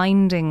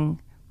finding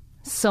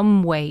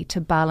some way to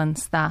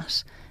balance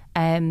that.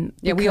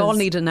 We all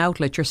need an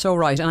outlet. You're so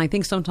right. And I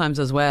think sometimes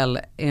as well,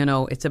 you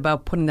know, it's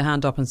about putting the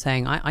hand up and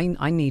saying,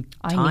 I need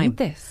time. I need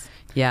this.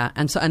 Yeah,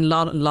 and a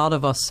lot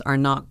of us are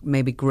not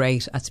maybe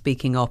great at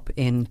speaking up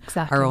in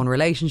our own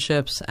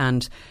relationships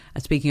and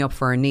at speaking up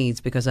for our needs,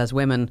 because as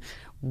women,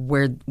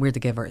 we're the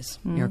givers.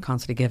 You're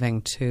constantly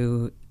giving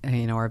to,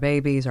 you know, our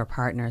babies, our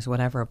partners,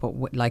 whatever. But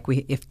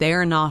if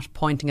they're not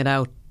pointing it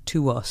out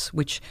to us,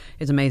 which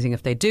is amazing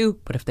if they do,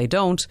 but if they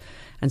don't,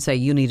 and say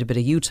you need a bit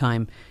of you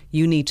time,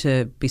 you need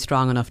to be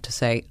strong enough to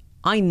say,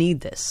 I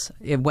need this.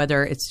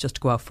 Whether it's just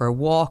to go out for a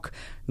walk,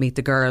 meet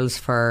the girls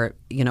for,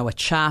 you know, a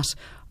chat,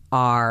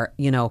 or,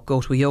 you know,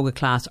 go to a yoga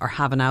class or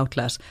have an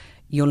outlet.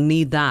 You'll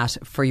need that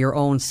for your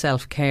own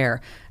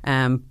self-care.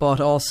 But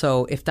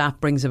also, if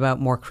that brings about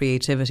more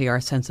creativity or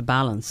a sense of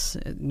balance,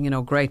 you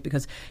know, great.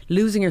 Because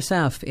losing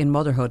yourself in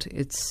motherhood,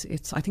 it's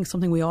I think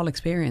something we all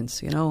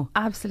experience, you know.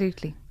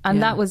 Absolutely.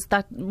 And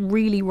that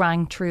really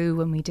rang true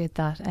when we did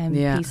that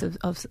piece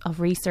of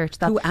research.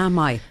 That, who am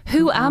I?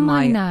 Who am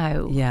I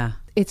now? Yeah.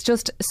 It's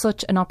just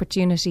such an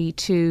opportunity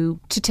to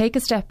take a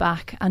step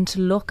back and to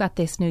look at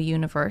this new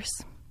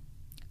universe,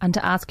 and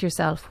to ask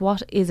yourself,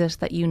 what is it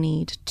that you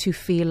need to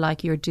feel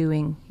like you're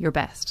doing your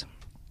best?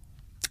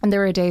 And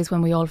there are days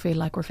when we all feel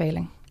like we're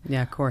failing.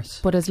 Yeah, of course.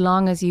 But as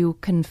long as you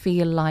can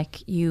feel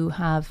like you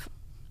have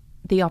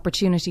the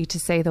opportunity to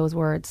say those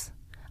words,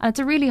 and it's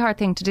a really hard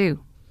thing to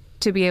do,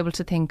 to be able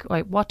to think,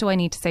 right, what do I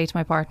need to say to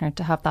my partner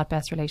to have that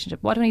best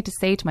relationship? What do I need to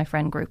say to my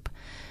friend group,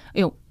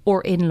 you know,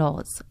 or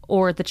in-laws,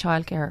 or the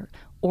childcare,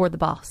 or the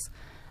boss?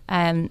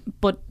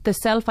 But the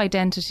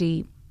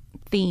self-identity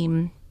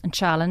theme and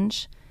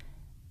challenge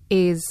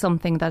is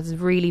something that is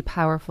really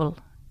powerful.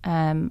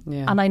 And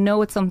I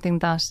know it's something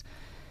that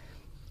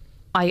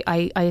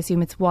I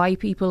assume it's why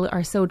people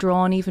are so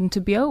drawn even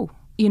to BO,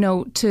 you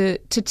know, to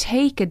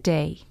take a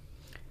day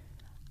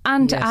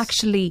and to Yes.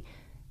 actually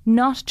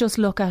not just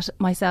look at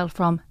myself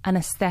from an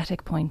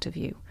aesthetic point of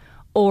view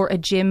or a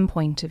gym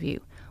point of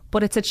view,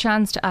 but it's a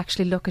chance to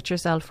actually look at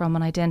yourself from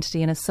an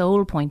identity and a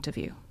soul point of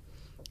view.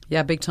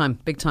 Yeah, big time.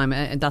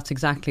 And that's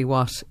exactly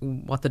what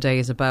the day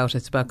is about.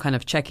 It's about kind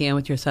of checking in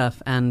with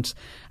yourself and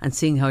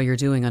seeing how you're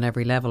doing on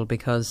every level,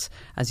 because,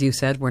 as you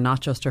said, we're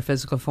not just our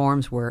physical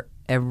forms, we're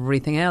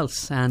everything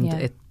else.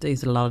 And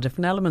there's a lot of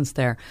different elements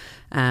there.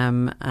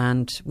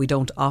 And we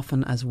don't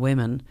often, as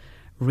women,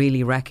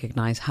 really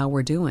recognise how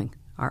we're doing.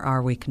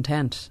 Are we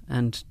content?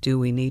 And do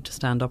we need to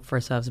stand up for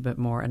ourselves a bit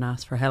more and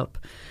ask for help?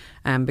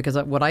 Because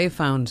what I have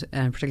found,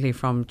 particularly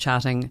from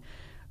chatting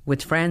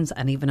with friends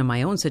and even in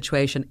my own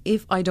situation,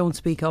 if I don't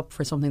speak up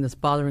for something that's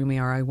bothering me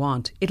or I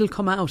want, it'll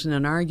come out in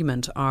an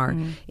argument or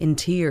in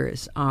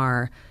tears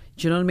or,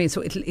 do you know what I mean?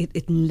 So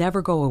it'll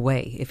never go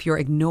away. If you're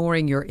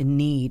ignoring your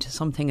need,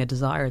 something, a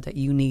desire that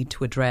you need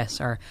to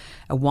address or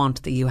a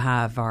want that you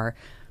have, or,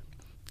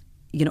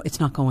 you know, it's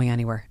not going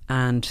anywhere,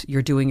 and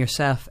you're doing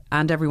yourself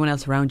and everyone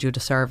else around you a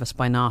disservice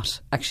by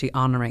not actually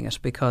honouring it,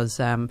 because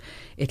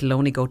it'll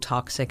only go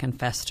toxic and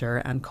fester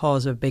and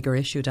cause a bigger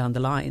issue down the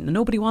line, and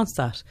nobody wants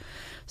that.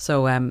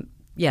 So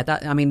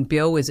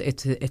BO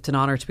it's an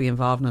honour to be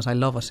involved in it. I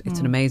love it. It's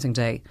an amazing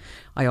day.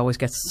 I always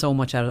get so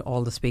much out of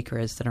all the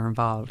speakers that are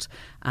involved,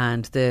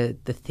 and the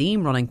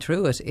theme running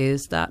through it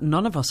is that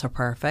none of us are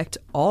perfect.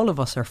 All of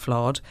us are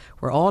flawed.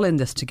 We're all in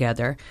this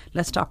together.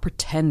 Let's stop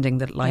pretending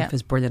that life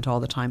is brilliant all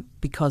the time,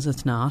 because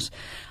it's not.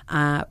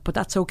 But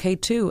that's okay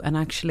too. And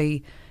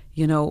actually,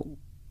 you know,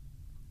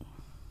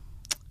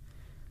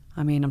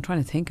 I mean, I'm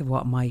trying to think of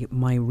what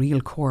my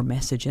real core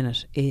message in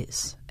it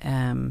is.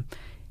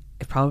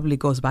 It probably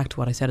goes back to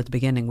what I said at the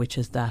beginning, which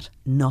is that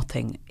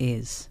nothing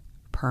is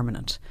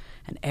permanent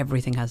and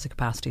everything has the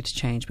capacity to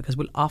change, because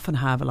we'll often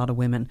have a lot of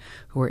women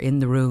who are in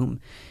the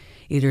room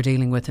either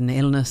dealing with an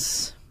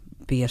illness,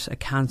 be it a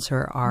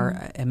cancer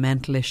or a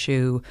mental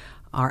issue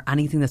or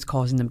anything that's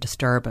causing them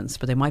disturbance,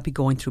 but they might be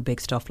going through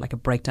big stuff like a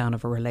breakdown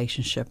of a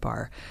relationship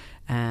or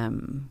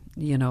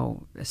you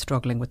know,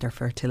 struggling with their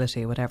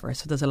fertility or whatever.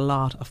 So there's a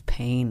lot of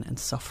pain and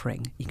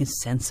suffering. You can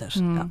sense it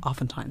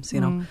oftentimes,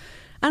 you know.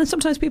 And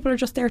sometimes people are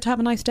just there to have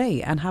a nice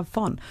day and have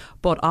fun.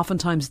 But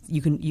oftentimes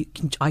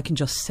I can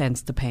just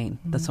sense the pain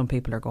that some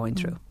people are going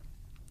through.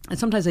 And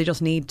sometimes they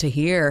just need to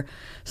hear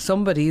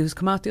somebody who's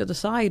come out the other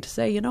side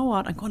say, you know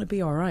what, I'm going to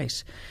be all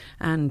right.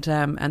 And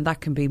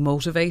that can be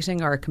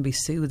motivating, or it can be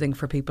soothing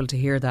for people to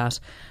hear that.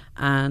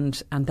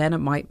 And then it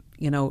might,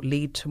 you know,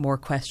 lead to more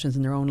questions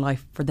in their own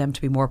life for them to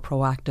be more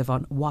proactive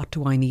on, what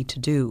do I need to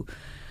do?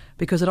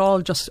 Because it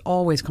all just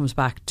always comes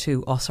back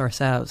to us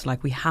ourselves.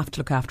 Like, we have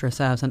to look after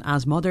ourselves. And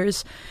as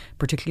mothers,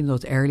 particularly in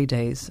those early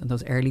days and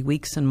those early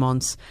weeks and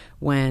months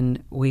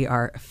when we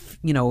are,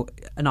 you know,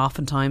 and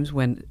oftentimes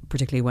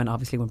particularly when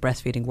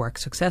breastfeeding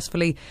works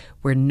successfully,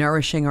 we're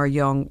nourishing our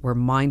young, we're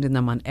minding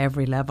them on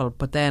every level.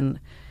 But then,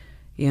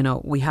 you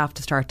know, we have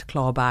to start to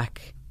claw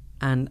back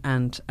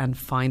and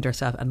find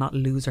ourselves and not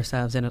lose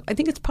ourselves in it. I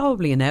think it's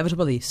probably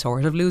inevitable that you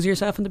sort of lose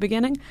yourself in the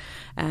beginning,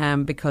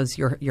 because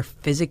you're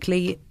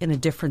physically in a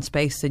different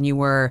space than you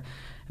were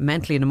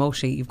mentally and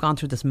emotionally. You've gone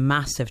through this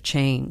massive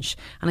change,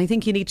 and I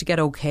think you need to get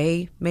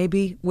okay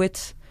maybe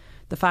with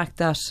the fact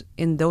that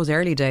in those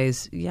early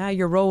days,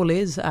 your role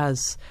is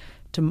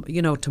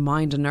to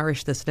mind and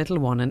nourish this little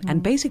one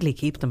and basically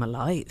keep them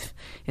alive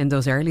in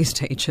those early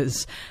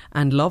stages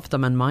and love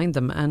them and mind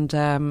them,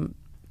 and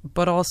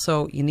but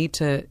also you need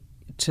to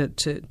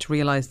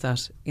realise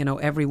that, you know,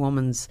 every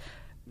woman's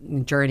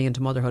journey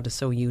into motherhood is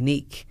so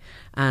unique,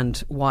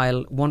 and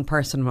while one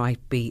person might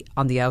be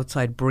on the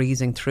outside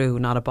breezing through,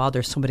 not a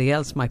bother, somebody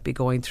else might be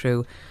going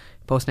through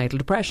postnatal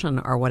depression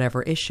or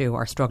whatever issue,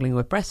 or struggling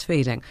with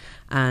breastfeeding,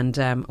 and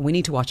we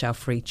need to watch out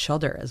for each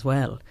other as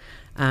well,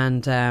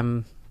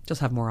 and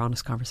just have more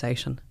honest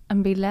conversation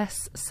and be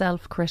less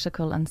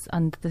self-critical and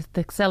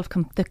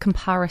the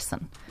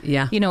comparison.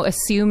 Yeah, you know,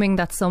 assuming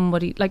that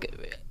somebody,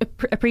 like,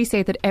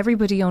 appreciate that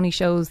everybody only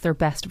shows their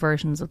best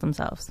versions of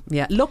themselves.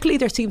 Yeah, luckily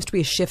there seems to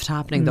be a shift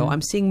happening though.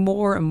 I'm seeing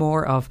more and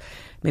more of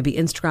maybe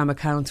Instagram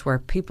accounts where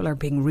people are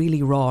being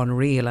really raw and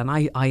real, and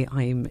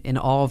I'm in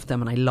awe of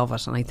them, and I love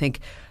it, and I think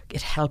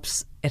it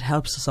helps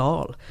us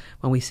all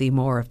when we see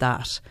more of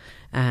that.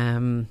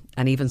 And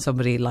even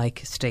somebody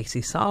like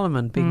Stacey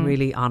Solomon being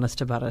really honest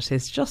about it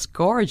is just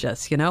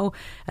gorgeous, you know,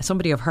 as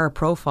somebody of her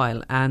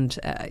profile. And,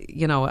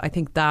 you know, I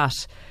think that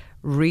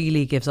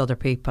really gives other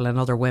people and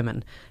other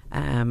women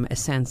a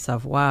sense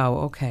of, wow,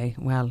 okay,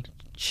 well,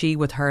 she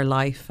with her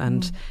life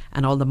and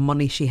all the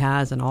money she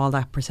has and all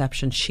that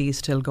perception, she's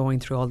still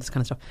going through all this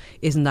kind of stuff.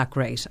 Isn't that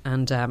great?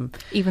 And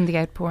even the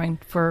outpouring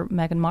for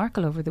Meghan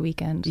Markle over the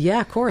weekend.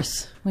 Yeah, of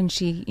course. When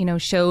she, you know,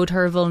 showed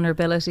her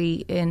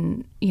vulnerability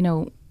in, you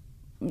know,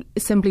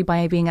 simply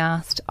by being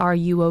asked, are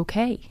you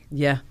okay?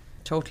 Yeah,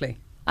 totally.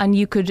 And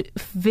you could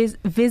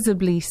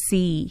visibly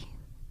see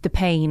the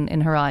pain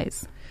in her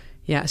eyes.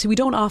 Yeah, see, we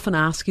don't often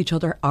ask each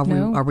other,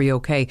 are we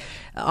okay?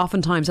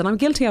 Oftentimes, and I'm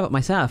guilty of it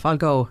myself, I'll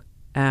go,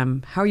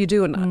 how are you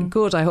doing?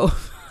 Good, I hope,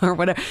 or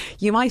whatever.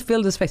 You might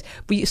fill the space,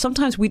 but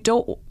sometimes we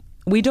don't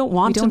we don't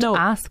want we don't to know.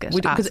 Ask it.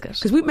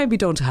 Because we maybe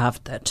don't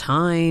have the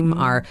time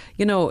or,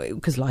 you know,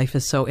 because life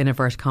is so, in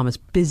inverted commas,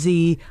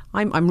 busy.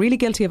 I'm really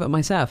guilty of it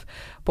myself.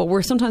 But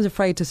we're sometimes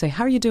afraid to say,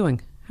 how are you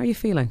doing? How are you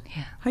feeling?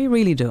 Yeah. How are you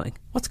really doing?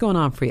 What's going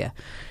on for you?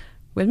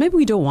 Well, maybe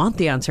we don't want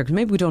the answer because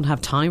maybe we don't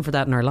have time for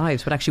that in our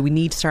lives, but actually we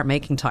need to start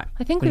making time.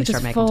 I think we've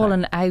just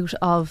fallen out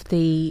of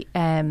the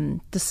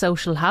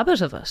social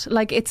habit of it.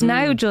 Like, it's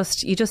now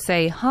just, you just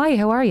say, hi,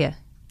 how are you?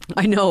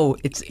 I know,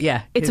 it's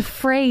a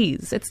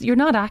phrase. You're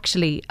not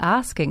actually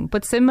asking.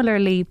 But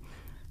similarly,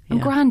 I'm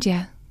grand,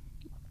 yeah.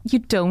 You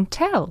don't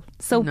tell.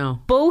 So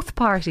both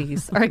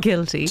parties are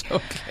guilty.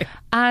 Totally.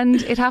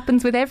 And it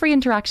happens with every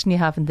interaction you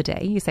have in the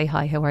day. You say,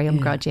 hi, how are you? I'm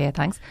grand, yeah,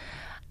 thanks.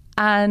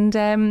 And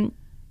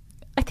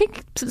I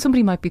think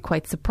somebody might be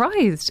quite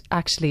surprised,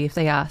 actually, if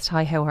they asked,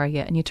 hi, how are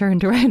you? And you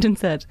turned around and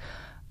said,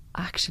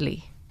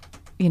 actually,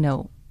 you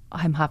know,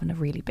 I'm having a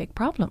really big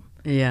problem.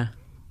 Yeah.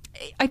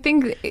 I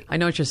think I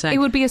know what you're saying. It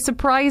would be a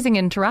surprising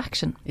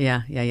interaction.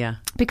 Yeah.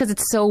 Because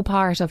it's so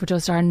part of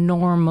just our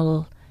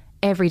normal,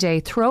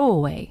 everyday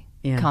throwaway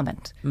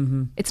comment.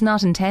 Mm-hmm. It's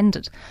not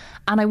intended.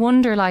 And I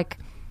wonder, like,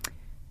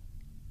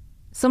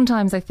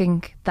 sometimes I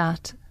think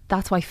that's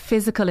why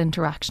physical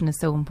interaction is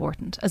so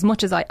important. As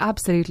much as I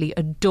absolutely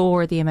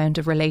adore the amount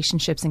of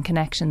relationships and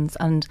connections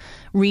and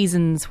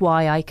reasons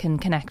why I can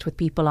connect with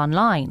people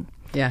online.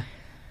 Yeah.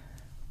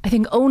 I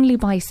think only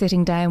by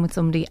sitting down with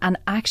somebody and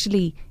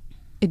actually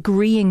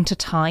agreeing to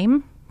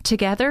time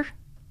together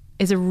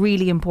is a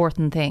really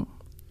important thing.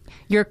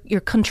 You're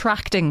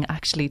contracting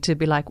actually to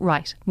be like,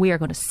 right, we are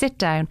going to sit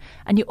down,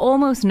 and you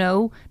almost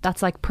know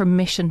that's like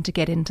permission to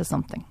get into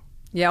something.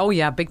 Yeah, oh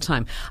yeah, big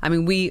time. I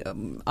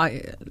mean,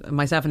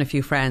 myself and a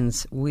few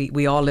friends,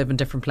 we all live in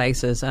different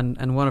places,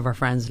 and one of our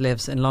friends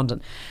lives in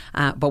London,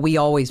 but we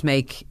always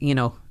make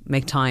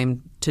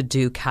time to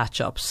do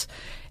catch-ups.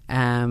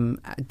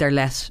 They're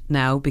less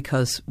now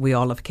because we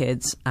all have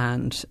kids,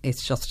 and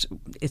it's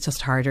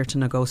just harder to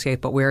negotiate.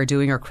 But we're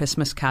doing our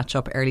Christmas catch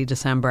up early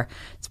December.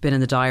 It's been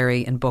in the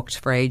diary and booked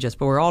for ages,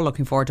 but we're all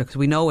looking forward to it because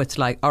we know it's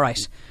like, all right,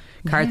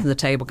 cards on the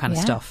table kind of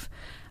stuff.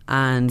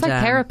 And it's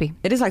like therapy.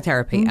 It is like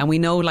therapy, and we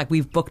know, like,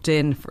 we've booked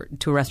in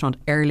to a restaurant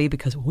early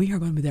because we are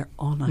going to be there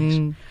all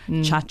night.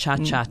 Chat.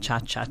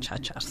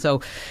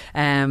 So,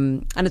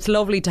 and it's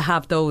lovely to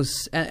have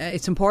those.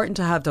 It's important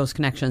to have those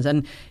connections,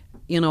 and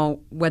you know,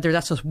 whether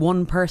that's just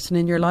one person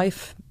in your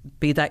life,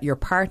 be that your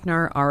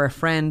partner or a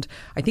friend,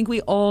 I think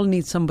we all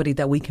need somebody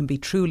that we can be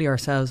truly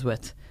ourselves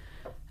with,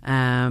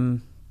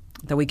 that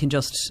we can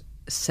just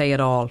say it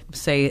all,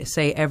 say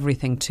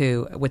everything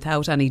to,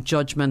 without any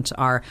judgment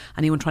or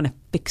anyone trying to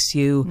fix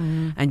you,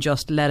 and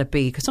just let it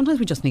be. Because sometimes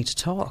we just need to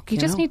talk. You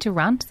just need to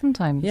rant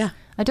sometimes. Yeah.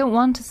 I don't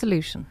want a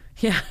solution.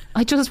 Yeah.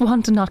 I just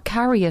want to not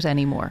carry it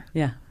anymore.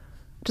 Yeah.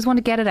 Just want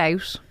to get it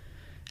out,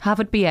 have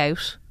it be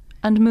out,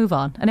 and move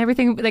on. And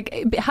everything,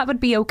 like, have it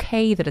be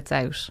okay that it's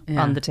out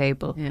on the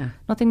table. Yeah.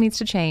 Nothing needs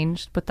to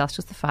change, but that's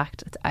just the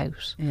fact. It's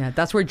out. Yeah,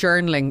 that's where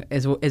journaling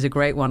is a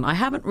great one. I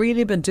haven't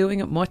really been doing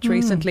it much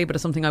recently, but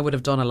it's something I would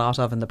have done a lot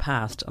of in the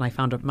past, and I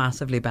found it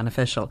massively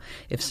beneficial,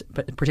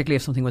 particularly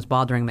if something was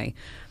bothering me.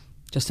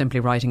 Just simply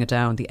writing it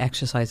down, the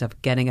exercise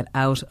of getting it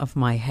out of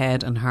my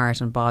head and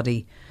heart and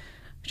body.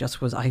 I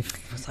was like,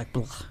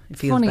 blech, it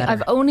feels funny, better.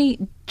 I've only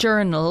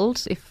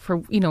journaled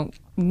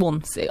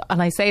once,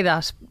 and I say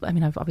that, I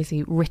mean, I've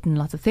obviously written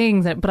lots of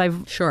things, but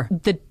I've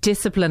the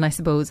discipline, I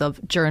suppose,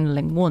 of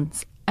journaling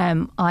once.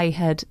 I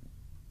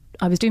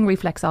was doing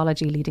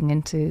reflexology leading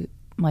into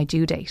my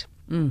due date.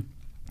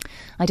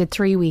 I did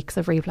 3 weeks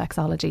of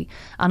reflexology,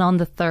 and on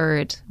the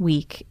third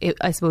week,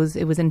 I suppose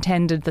it was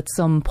intended that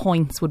some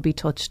points would be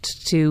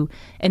touched to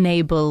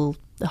enable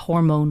the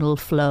hormonal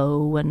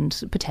flow and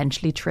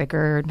potentially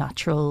trigger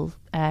natural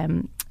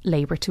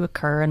labour to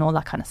occur and all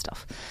that kind of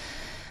stuff.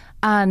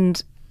 And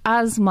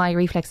as my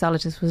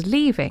reflexologist was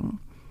leaving,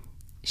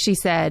 she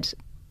said,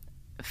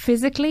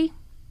 physically,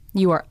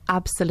 you are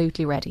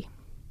absolutely ready.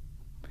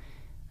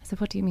 I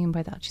said, what do you mean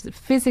by that? She said,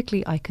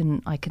 physically, I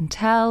can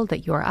tell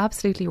that you are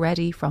absolutely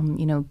ready from,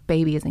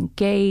 baby is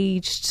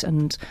engaged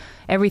and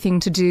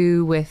everything to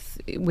do with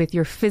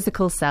your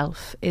physical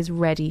self is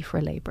ready for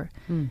labour.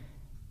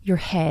 Your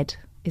head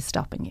is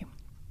stopping you.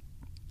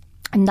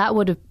 And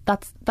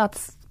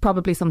that's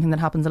probably something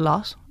that happens a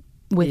lot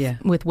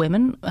with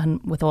women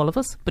and with all of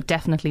us, but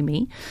definitely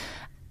me.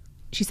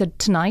 She said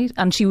tonight,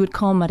 and she would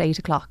come at 8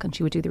 o'clock and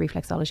she would do the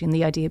reflexology, and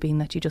the idea being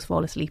that you just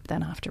fall asleep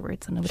then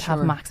afterwards and it would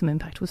have maximum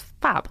impact. It was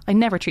fab. I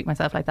never treat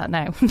myself like that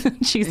now.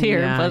 She's here.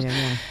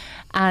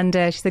 And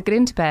she said, get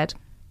into bed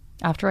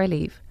after I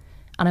leave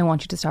and I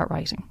want you to start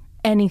writing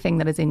anything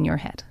that is in your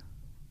head.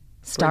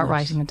 Start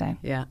writing it down.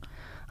 Yeah.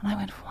 And I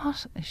went,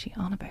 what is she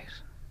on about?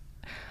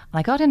 And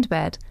I got into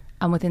bed,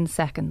 and within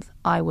seconds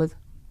I was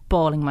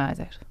bawling my eyes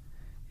out.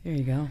 Here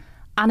you go.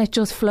 And it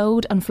just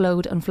flowed and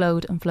flowed and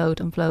flowed and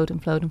flowed and flowed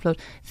and flowed and flowed.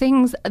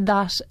 Things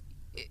that,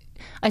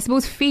 I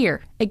suppose,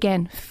 fear.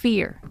 Again,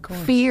 fear.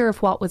 Fear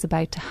of what was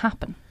about to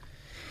happen.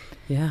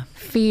 Yeah.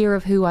 Fear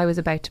of who I was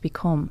about to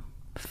become.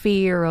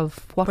 Fear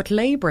of what... But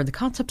labour, the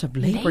concept of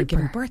labour,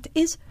 giving birth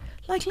is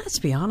Like, let's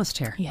be honest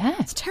here. Yeah.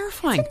 It's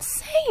terrifying.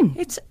 It's insane.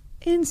 It's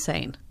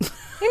insane.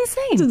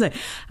 Insane. It's insane.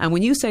 And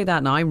when you say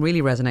that now, I'm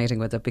really resonating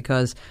with it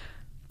because,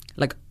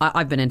 like,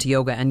 I've been into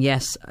yoga, and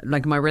yes,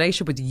 like, my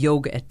relationship with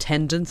yoga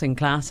attendance in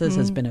classes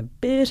has been a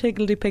bit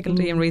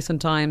higgledy-piggledy in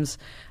recent times,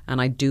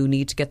 and I do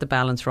need to get the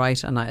balance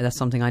right, and that's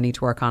something I need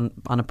to work on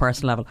a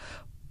personal level.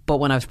 But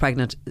when I was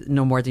pregnant,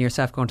 no more than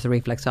yourself, going to the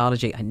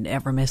reflexology, I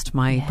never missed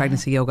my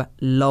pregnancy yoga.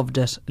 Loved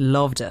it.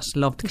 Loved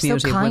the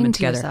community of women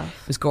together.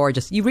 Yourself. It was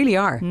gorgeous. You really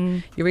are.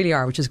 You really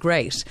are, which is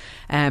great.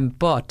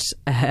 But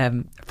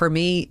for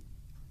me,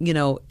 you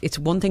know, it's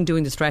one thing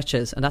doing the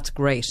stretches, and that's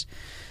great.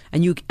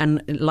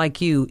 And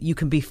like you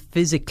can be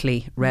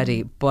physically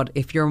ready, but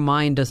if your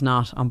mind is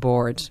not on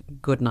board,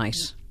 good night,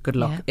 good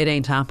luck. It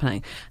ain't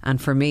happening. And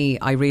for me,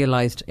 I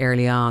realised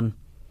early on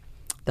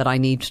that I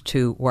need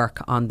to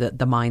work on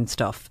the mind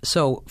stuff.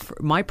 So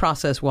my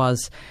process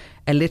was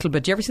a little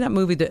bit. Do you ever see that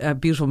movie, The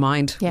Beautiful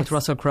Mind, with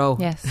Russell Crowe?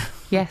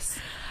 Yes.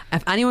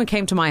 If anyone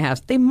came to my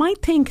house, they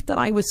might think that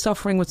I was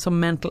suffering with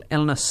some mental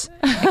illness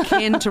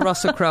akin to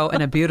Russell Crowe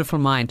in A Beautiful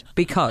Mind,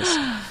 because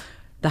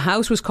the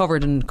house was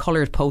covered in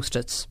coloured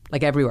post-its,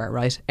 like everywhere,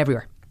 right?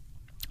 Everywhere.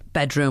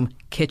 Bedroom,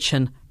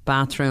 kitchen,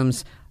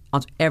 bathrooms,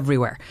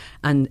 everywhere.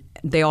 And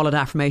they all had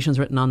affirmations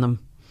written on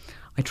them.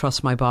 I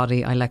trust my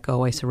body, I let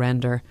go, I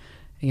surrender.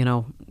 You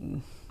know,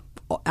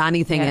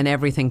 anything and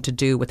everything to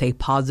do with a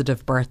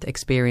positive birth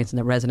experience, and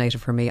that resonated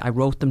for me. I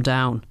wrote them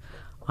down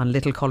on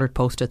little coloured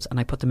post-its, and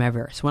I put them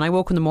everywhere. So when I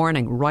woke in the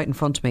morning, right in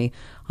front of me,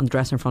 on the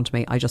dresser in front of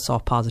me, I just saw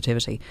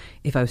positivity.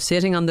 If I was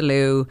sitting on the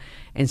loo,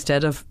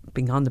 instead of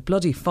being on the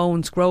bloody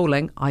phone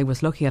scrolling, I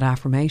was looking at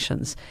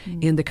affirmations.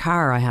 In the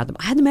car, I had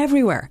them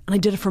everywhere, and I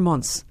did it for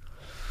months.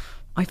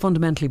 I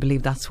fundamentally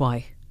believe that's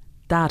why.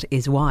 That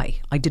is why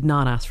I did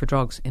not ask for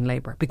drugs in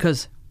labour.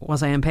 Because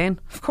was I in pain?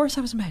 Of course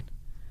I was in pain.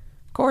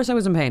 Of course I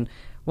was in pain.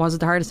 Was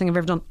it the hardest thing I've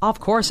ever done? Of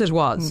course it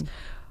was.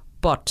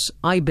 But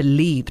I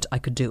believed I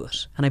could do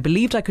it. And I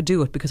believed I could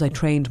do it because I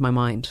trained my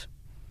mind.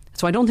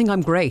 So I don't think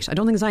I'm great. I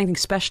don't think there's anything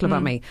special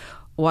about me.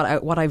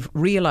 What I've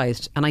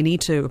realised, and I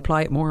need to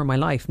apply it more in my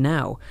life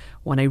now,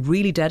 when I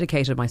really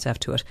dedicated myself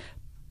to it,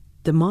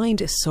 the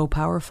mind is so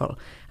powerful,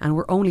 and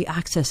we're only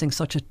accessing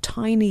such a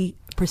tiny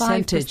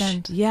percentage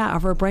 5%.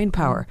 Of our brain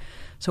power.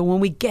 So when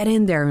we get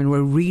in there and we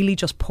really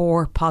just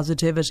pour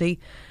positivity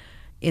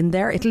in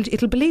there,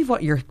 it'll believe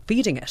what you're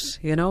feeding it,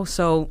 you know.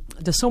 So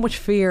there's so much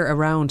fear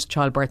around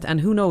childbirth, and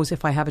who knows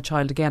if I have a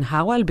child again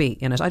how I'll be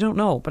in it. I don't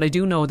know, but I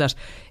do know that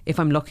if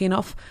I'm lucky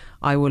enough,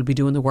 I will be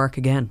doing the work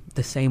again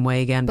the same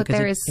way again. But because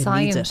there is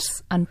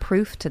science and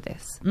proof to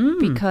this,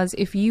 because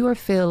if you are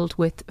filled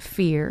with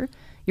fear,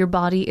 your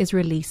body is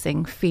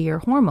releasing fear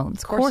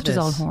hormones,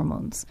 cortisol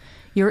hormones.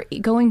 You're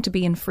going to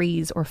be in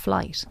freeze or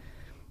flight.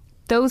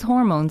 Those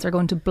hormones are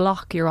going to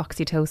block your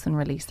oxytocin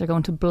release. They're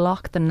going to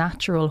block the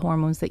natural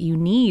hormones that you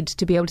need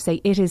to be able to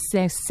say it is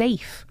now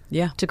safe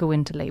to go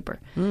into labour.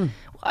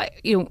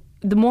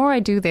 The more I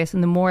do this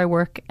and the more I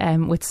work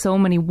with so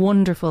many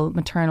wonderful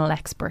maternal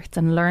experts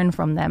and learn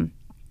from them,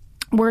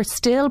 we're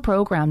still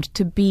programmed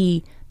to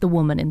be the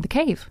woman in the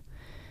cave.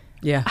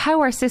 Yeah. How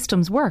our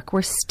systems work,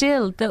 we're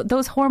still,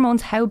 those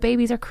hormones, how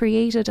babies are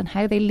created and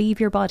how they leave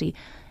your body,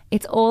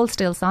 it's all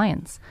still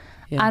science.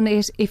 Yeah. And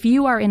if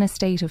you are in a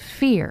state of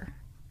fear,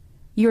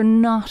 you're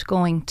not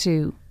going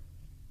to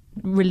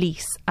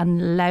release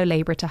and allow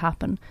labour to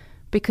happen,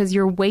 because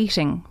you're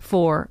waiting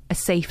for a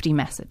safety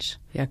message.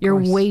 Yeah, you're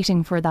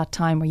waiting for that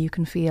time where you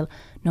can feel,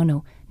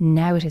 no,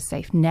 now it is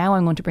safe. Now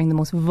I'm going to bring the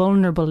most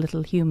vulnerable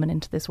little human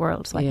into this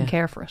world so I can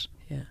care for it.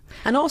 Yeah.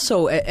 And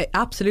also,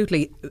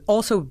 absolutely,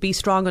 also be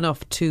strong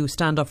enough to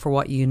stand up for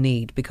what you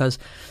need, because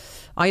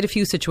I had a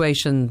few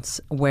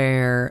situations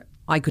where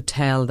I could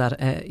tell that,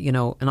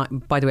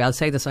 and by the way, I'll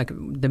say this, like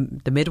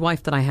the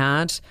midwife that I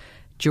had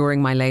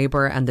during my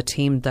labour and the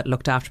team that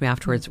looked after me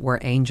afterwards were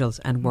angels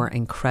and were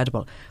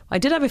incredible. I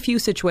did have a few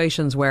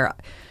situations where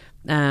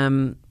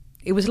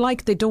it was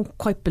like they don't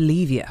quite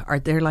believe you, or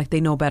they're like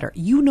they know better.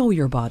 You know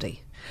your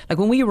body. Like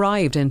when we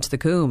arrived into the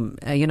Coombe,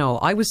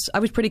 I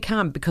was pretty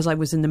calm because I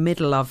was in the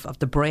middle of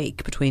the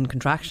break between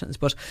contractions.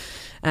 But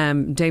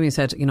Damien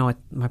said,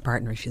 my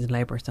partner, she's in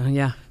labour. So,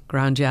 yeah,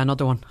 grand, yeah,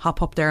 another one.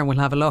 Hop up there and we'll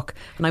have a look.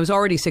 And I was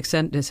already 6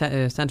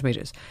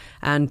 centimetres.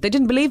 And they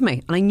didn't believe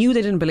me. And I knew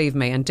they didn't believe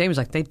me. And Damien was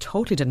like, they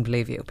totally didn't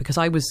believe you, because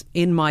I was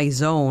in my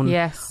zone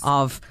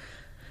of...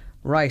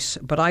 Right,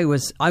 but I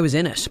was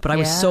in it. But I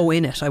was so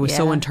in it. I was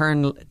so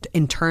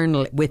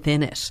internal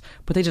within it.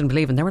 But they didn't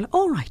believe, and they were like,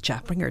 "All right,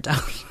 Jack, bring her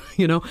down,"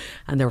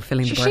 And they were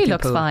filling the birthing pool. She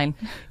looks fine.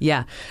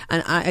 Yeah,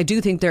 and I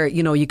do think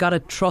you got to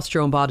trust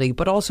your own body,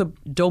 but also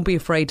don't be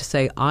afraid to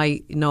say,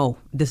 "I know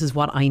this is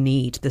what I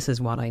need. This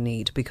is what I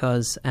need,"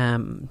 because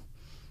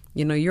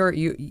you're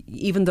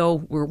even though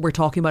we're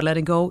talking about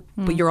letting go,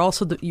 but you're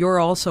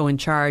also in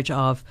charge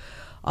of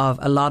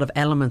a lot of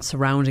elements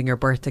surrounding your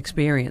birth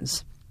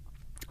experience.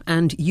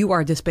 And you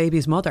are this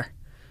baby's mother.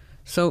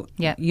 So,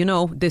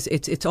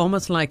 it's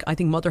almost like, I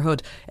think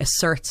motherhood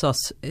asserts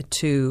us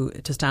to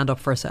stand up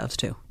for ourselves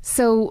too.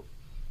 So,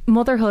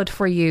 motherhood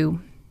for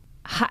you,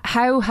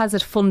 how has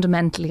it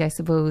fundamentally, I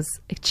suppose,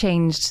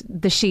 changed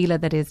the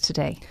Síle that is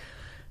today?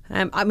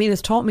 I mean,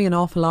 it's taught me an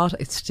awful lot.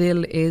 It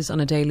still is on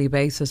a daily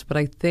basis, but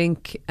I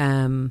think,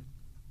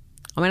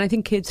 I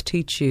think kids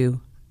teach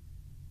you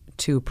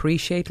to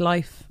appreciate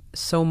life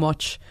so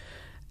much.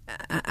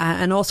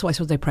 And also, I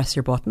suppose they press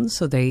your buttons,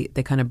 so they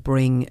kind of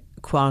bring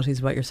qualities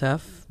about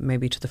yourself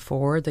maybe to the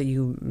fore that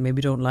you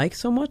maybe don't like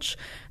so much.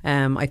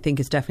 I think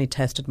it's definitely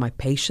tested my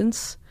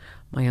patience,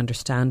 my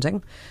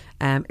understanding.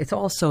 It's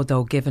also,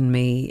 though, given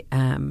me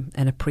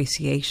an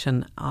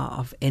appreciation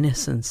of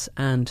innocence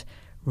and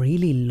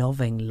really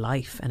loving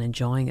life and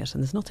enjoying it.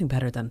 And there's nothing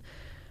better than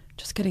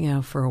just getting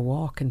out for a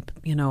walk and,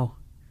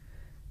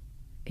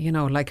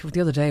 like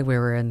the other day we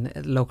were in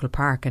a local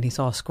park and he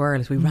saw a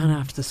squirrel. We ran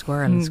after the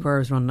squirrel and the squirrel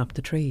was running up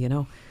the tree,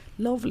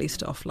 Lovely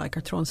stuff, like,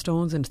 or throwing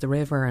stones into the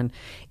river. And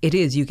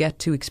you get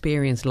to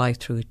experience life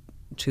through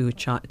a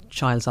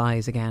child's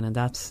eyes again, and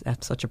that's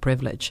such a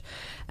privilege.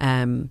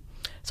 So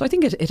I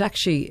think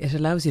it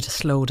allows you to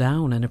slow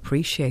down and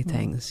appreciate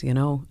things,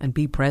 and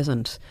be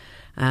present.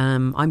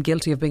 I'm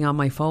guilty of being on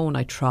my phone.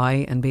 I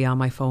try and be on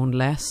my phone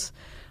less.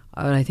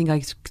 And I think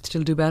I could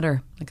still do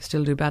better.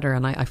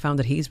 And I found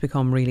that he's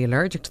become really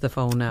allergic to the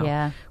phone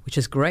now, which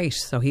is great.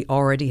 So he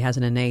already has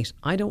an innate,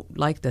 I don't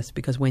like this,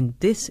 because when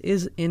this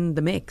is in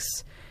the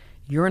mix,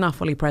 you're not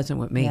fully present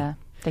with me. Yeah,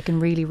 they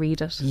can really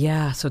read it.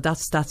 Yeah, so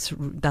that's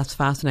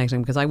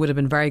fascinating, because I would have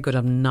been very good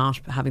at not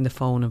having the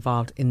phone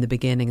involved in the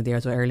beginning, in the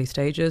early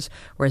stages.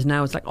 Whereas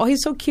now it's like, oh,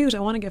 he's so cute, I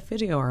want to get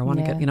video, or I want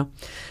to get,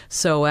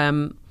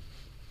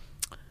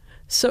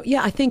 So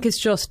yeah, I think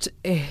it's just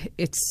I've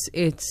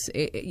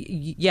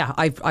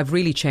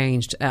really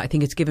changed. I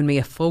think it's given me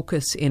a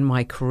focus in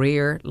my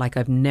career like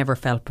I've never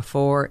felt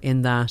before,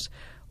 in that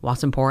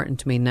what's important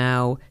to me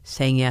now,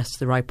 saying yes to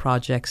the right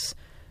projects,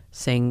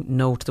 saying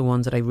no to the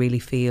ones that I really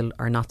feel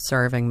are not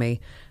serving me.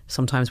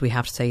 Sometimes we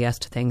have to say yes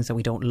to things that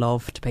we don't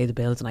love to pay the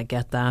bills, and I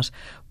get that,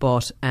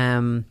 but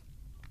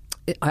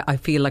I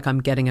feel like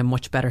I'm getting a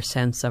much better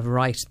sense of,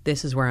 right,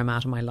 this is where I'm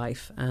at in my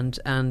life, and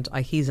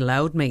he's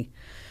allowed me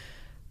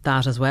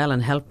that as well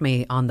and helped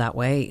me on that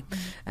way.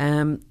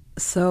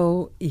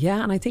 So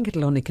yeah, and I think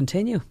it'll only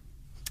continue.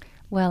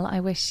 Well,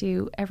 I wish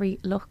you every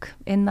luck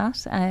in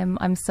that.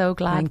 I'm so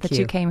glad that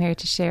you came here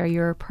to share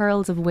your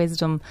pearls of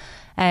wisdom.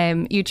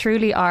 You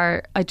truly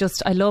are. I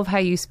love how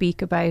you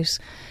speak about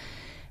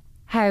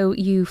how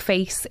you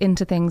face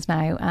into things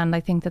now, and I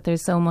think that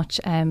there's so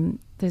much,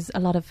 there's a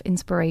lot of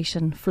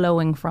inspiration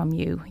flowing from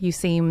you. You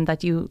seem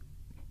that you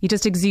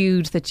just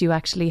exude that you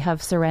actually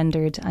have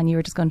surrendered, and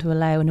you're just going to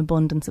allow an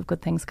abundance of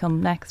good things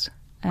come next.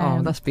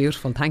 That's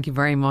beautiful. Thank you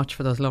very much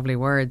for those lovely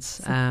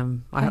words.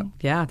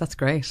 That's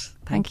great.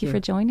 Thank you for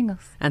joining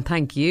us. And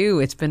thank you.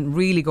 It's been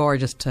really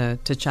gorgeous to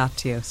chat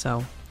to you.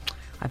 So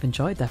I've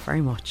enjoyed that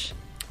very much.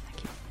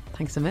 Thank you.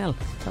 Thanks, Emil.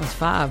 That was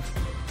fab.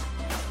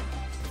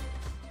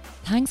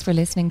 Thanks for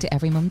listening to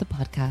Every Mum the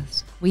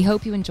podcast. We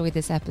hope you enjoyed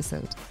this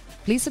episode.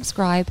 Please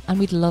subscribe, and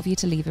we'd love you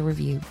to leave a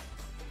review.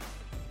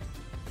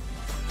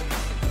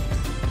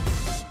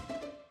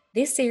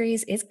 This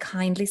series is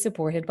kindly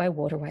supported by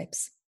Water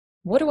Wipes.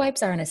 Water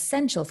Wipes are an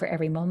essential for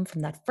every mum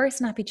from that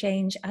first nappy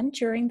change and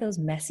during those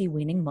messy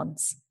weaning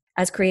months.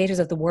 As creators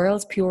of the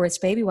world's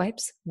purest baby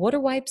wipes, Water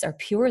Wipes are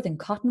purer than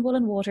cotton wool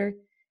and water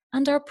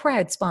and are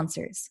proud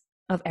sponsors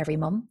of Every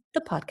Mum, the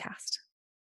podcast.